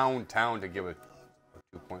from downtown to give it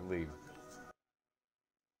a 2-point lead.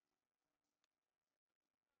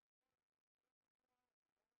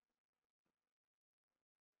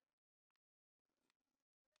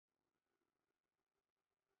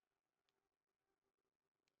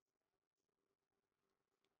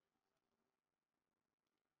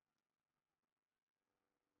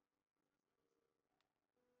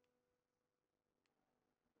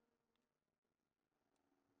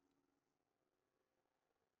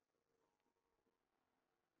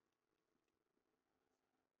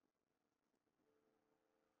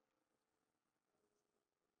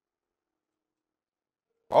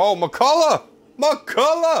 Oh, McCullough!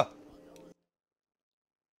 McCullough!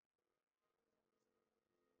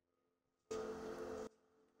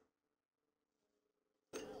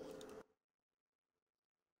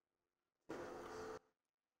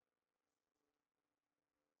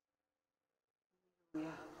 Yeah.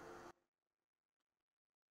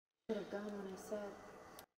 Should have done what I said.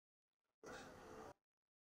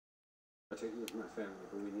 I'll take you with my family,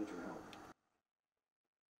 but we need your help.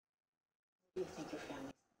 Do you think your family?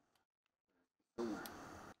 Somewhere.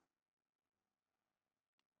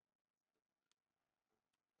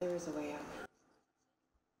 There is a way out.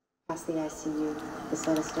 Past the ICU, the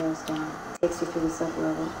set of stairs down, takes you through the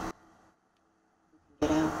sub-level.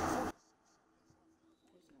 Get out.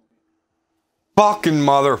 Fucking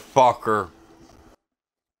motherfucker.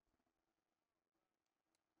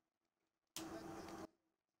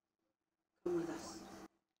 Come with us.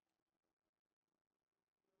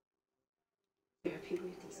 There are people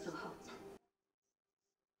you can still help.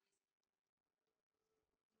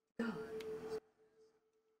 Go.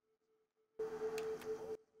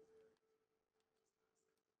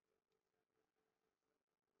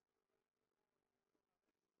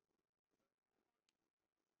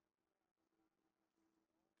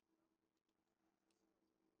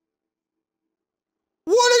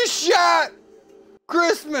 What a shot!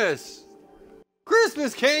 Christmas!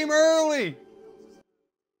 Christmas came early!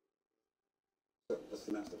 What's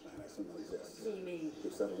the master plan? I assume it exists.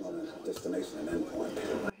 settled on a destination and endpoint.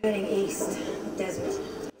 We're heading east. Desert.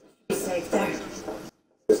 Be safe there.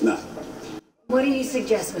 It's not. What do you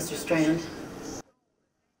suggest, Mr. Strand?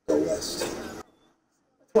 Go west.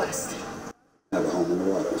 West. Have a home in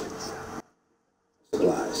the water.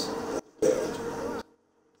 Supplies.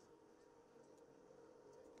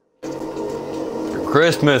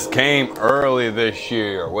 Christmas came early this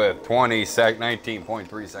year with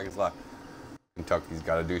 19.3 seconds left. Kentucky's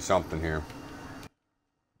got to do something here.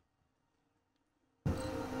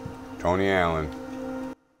 Tony Allen.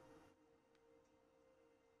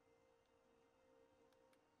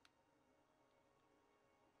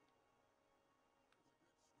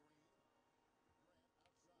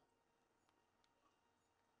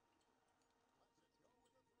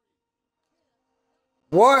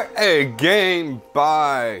 What a game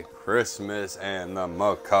by Christmas and the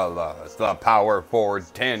McCulloughs, the power forward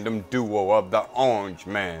tandem duo of the Orange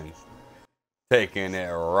Men, taking it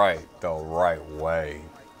the right way.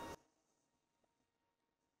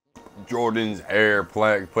 Jordan's Air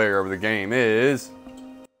player of the game is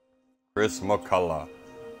Chris McCullough.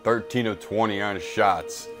 13 of 20 on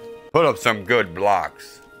shots. Put up some good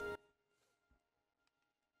blocks.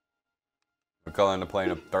 McCullough ended up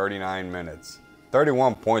playing up 39 minutes.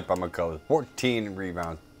 31 points by McCullough, 14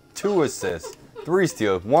 rebounds, 2 assists, 3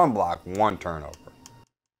 steals, 1 block, 1 turnover.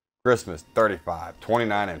 Christmas, 35,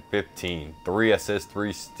 29 and 15, 3 assists,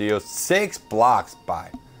 3 steals, 6 blocks by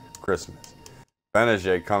Christmas.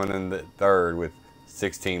 Benajay coming in the third with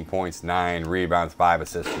 16 points, 9 rebounds, 5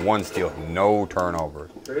 assists, 1 steal, no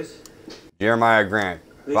turnovers. Jeremiah Grant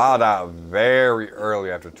fouled out very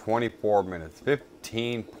early after 24 minutes,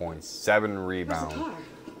 15 points, 7 rebounds.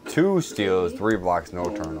 2 steals, 3 blocks, no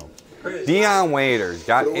turnovers. Dion Waiters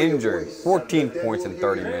got injured. 14 points in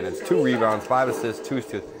 30 minutes, 2 rebounds, 5 assists, 2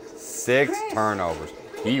 steals, 6 turnovers.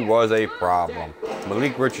 He was a problem.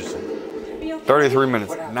 Malik Richardson, 33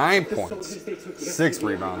 minutes, 9 points, 6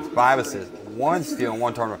 rebounds, 5 assists, 1 steal,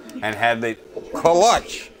 1 turnover, and had the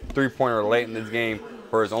clutch 3-pointer late in this game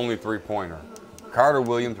for his only 3-pointer. Carter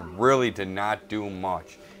Williams really did not do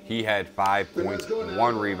much. He had 5 points,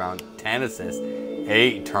 1 rebound, 10 assists,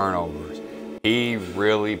 8 turnovers. He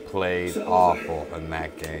really played awful in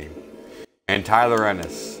that game. And Tyler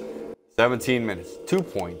Ennis, 17 minutes, 2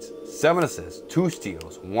 points, 7 assists, 2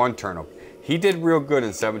 steals, 1 turnover. He did real good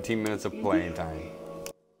in 17 minutes of playing time.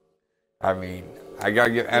 I mean, I got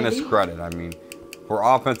to give Ennis credit. I mean, for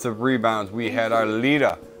offensive rebounds, we had our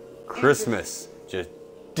leader, Christmas, just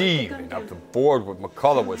diving up the board with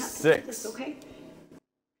McCullough with 6.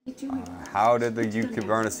 How did the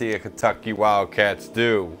University of Kentucky Wildcats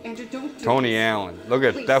do? Tony Allen. Look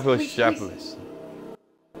at Definitely Shepard.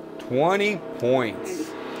 20 points.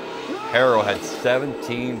 Harrell had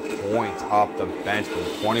 17 points off the bench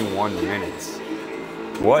for 21 minutes.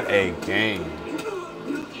 What a game.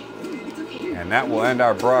 And that will end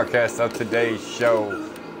our broadcast of today's show.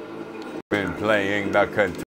 Been playing the Kentucky.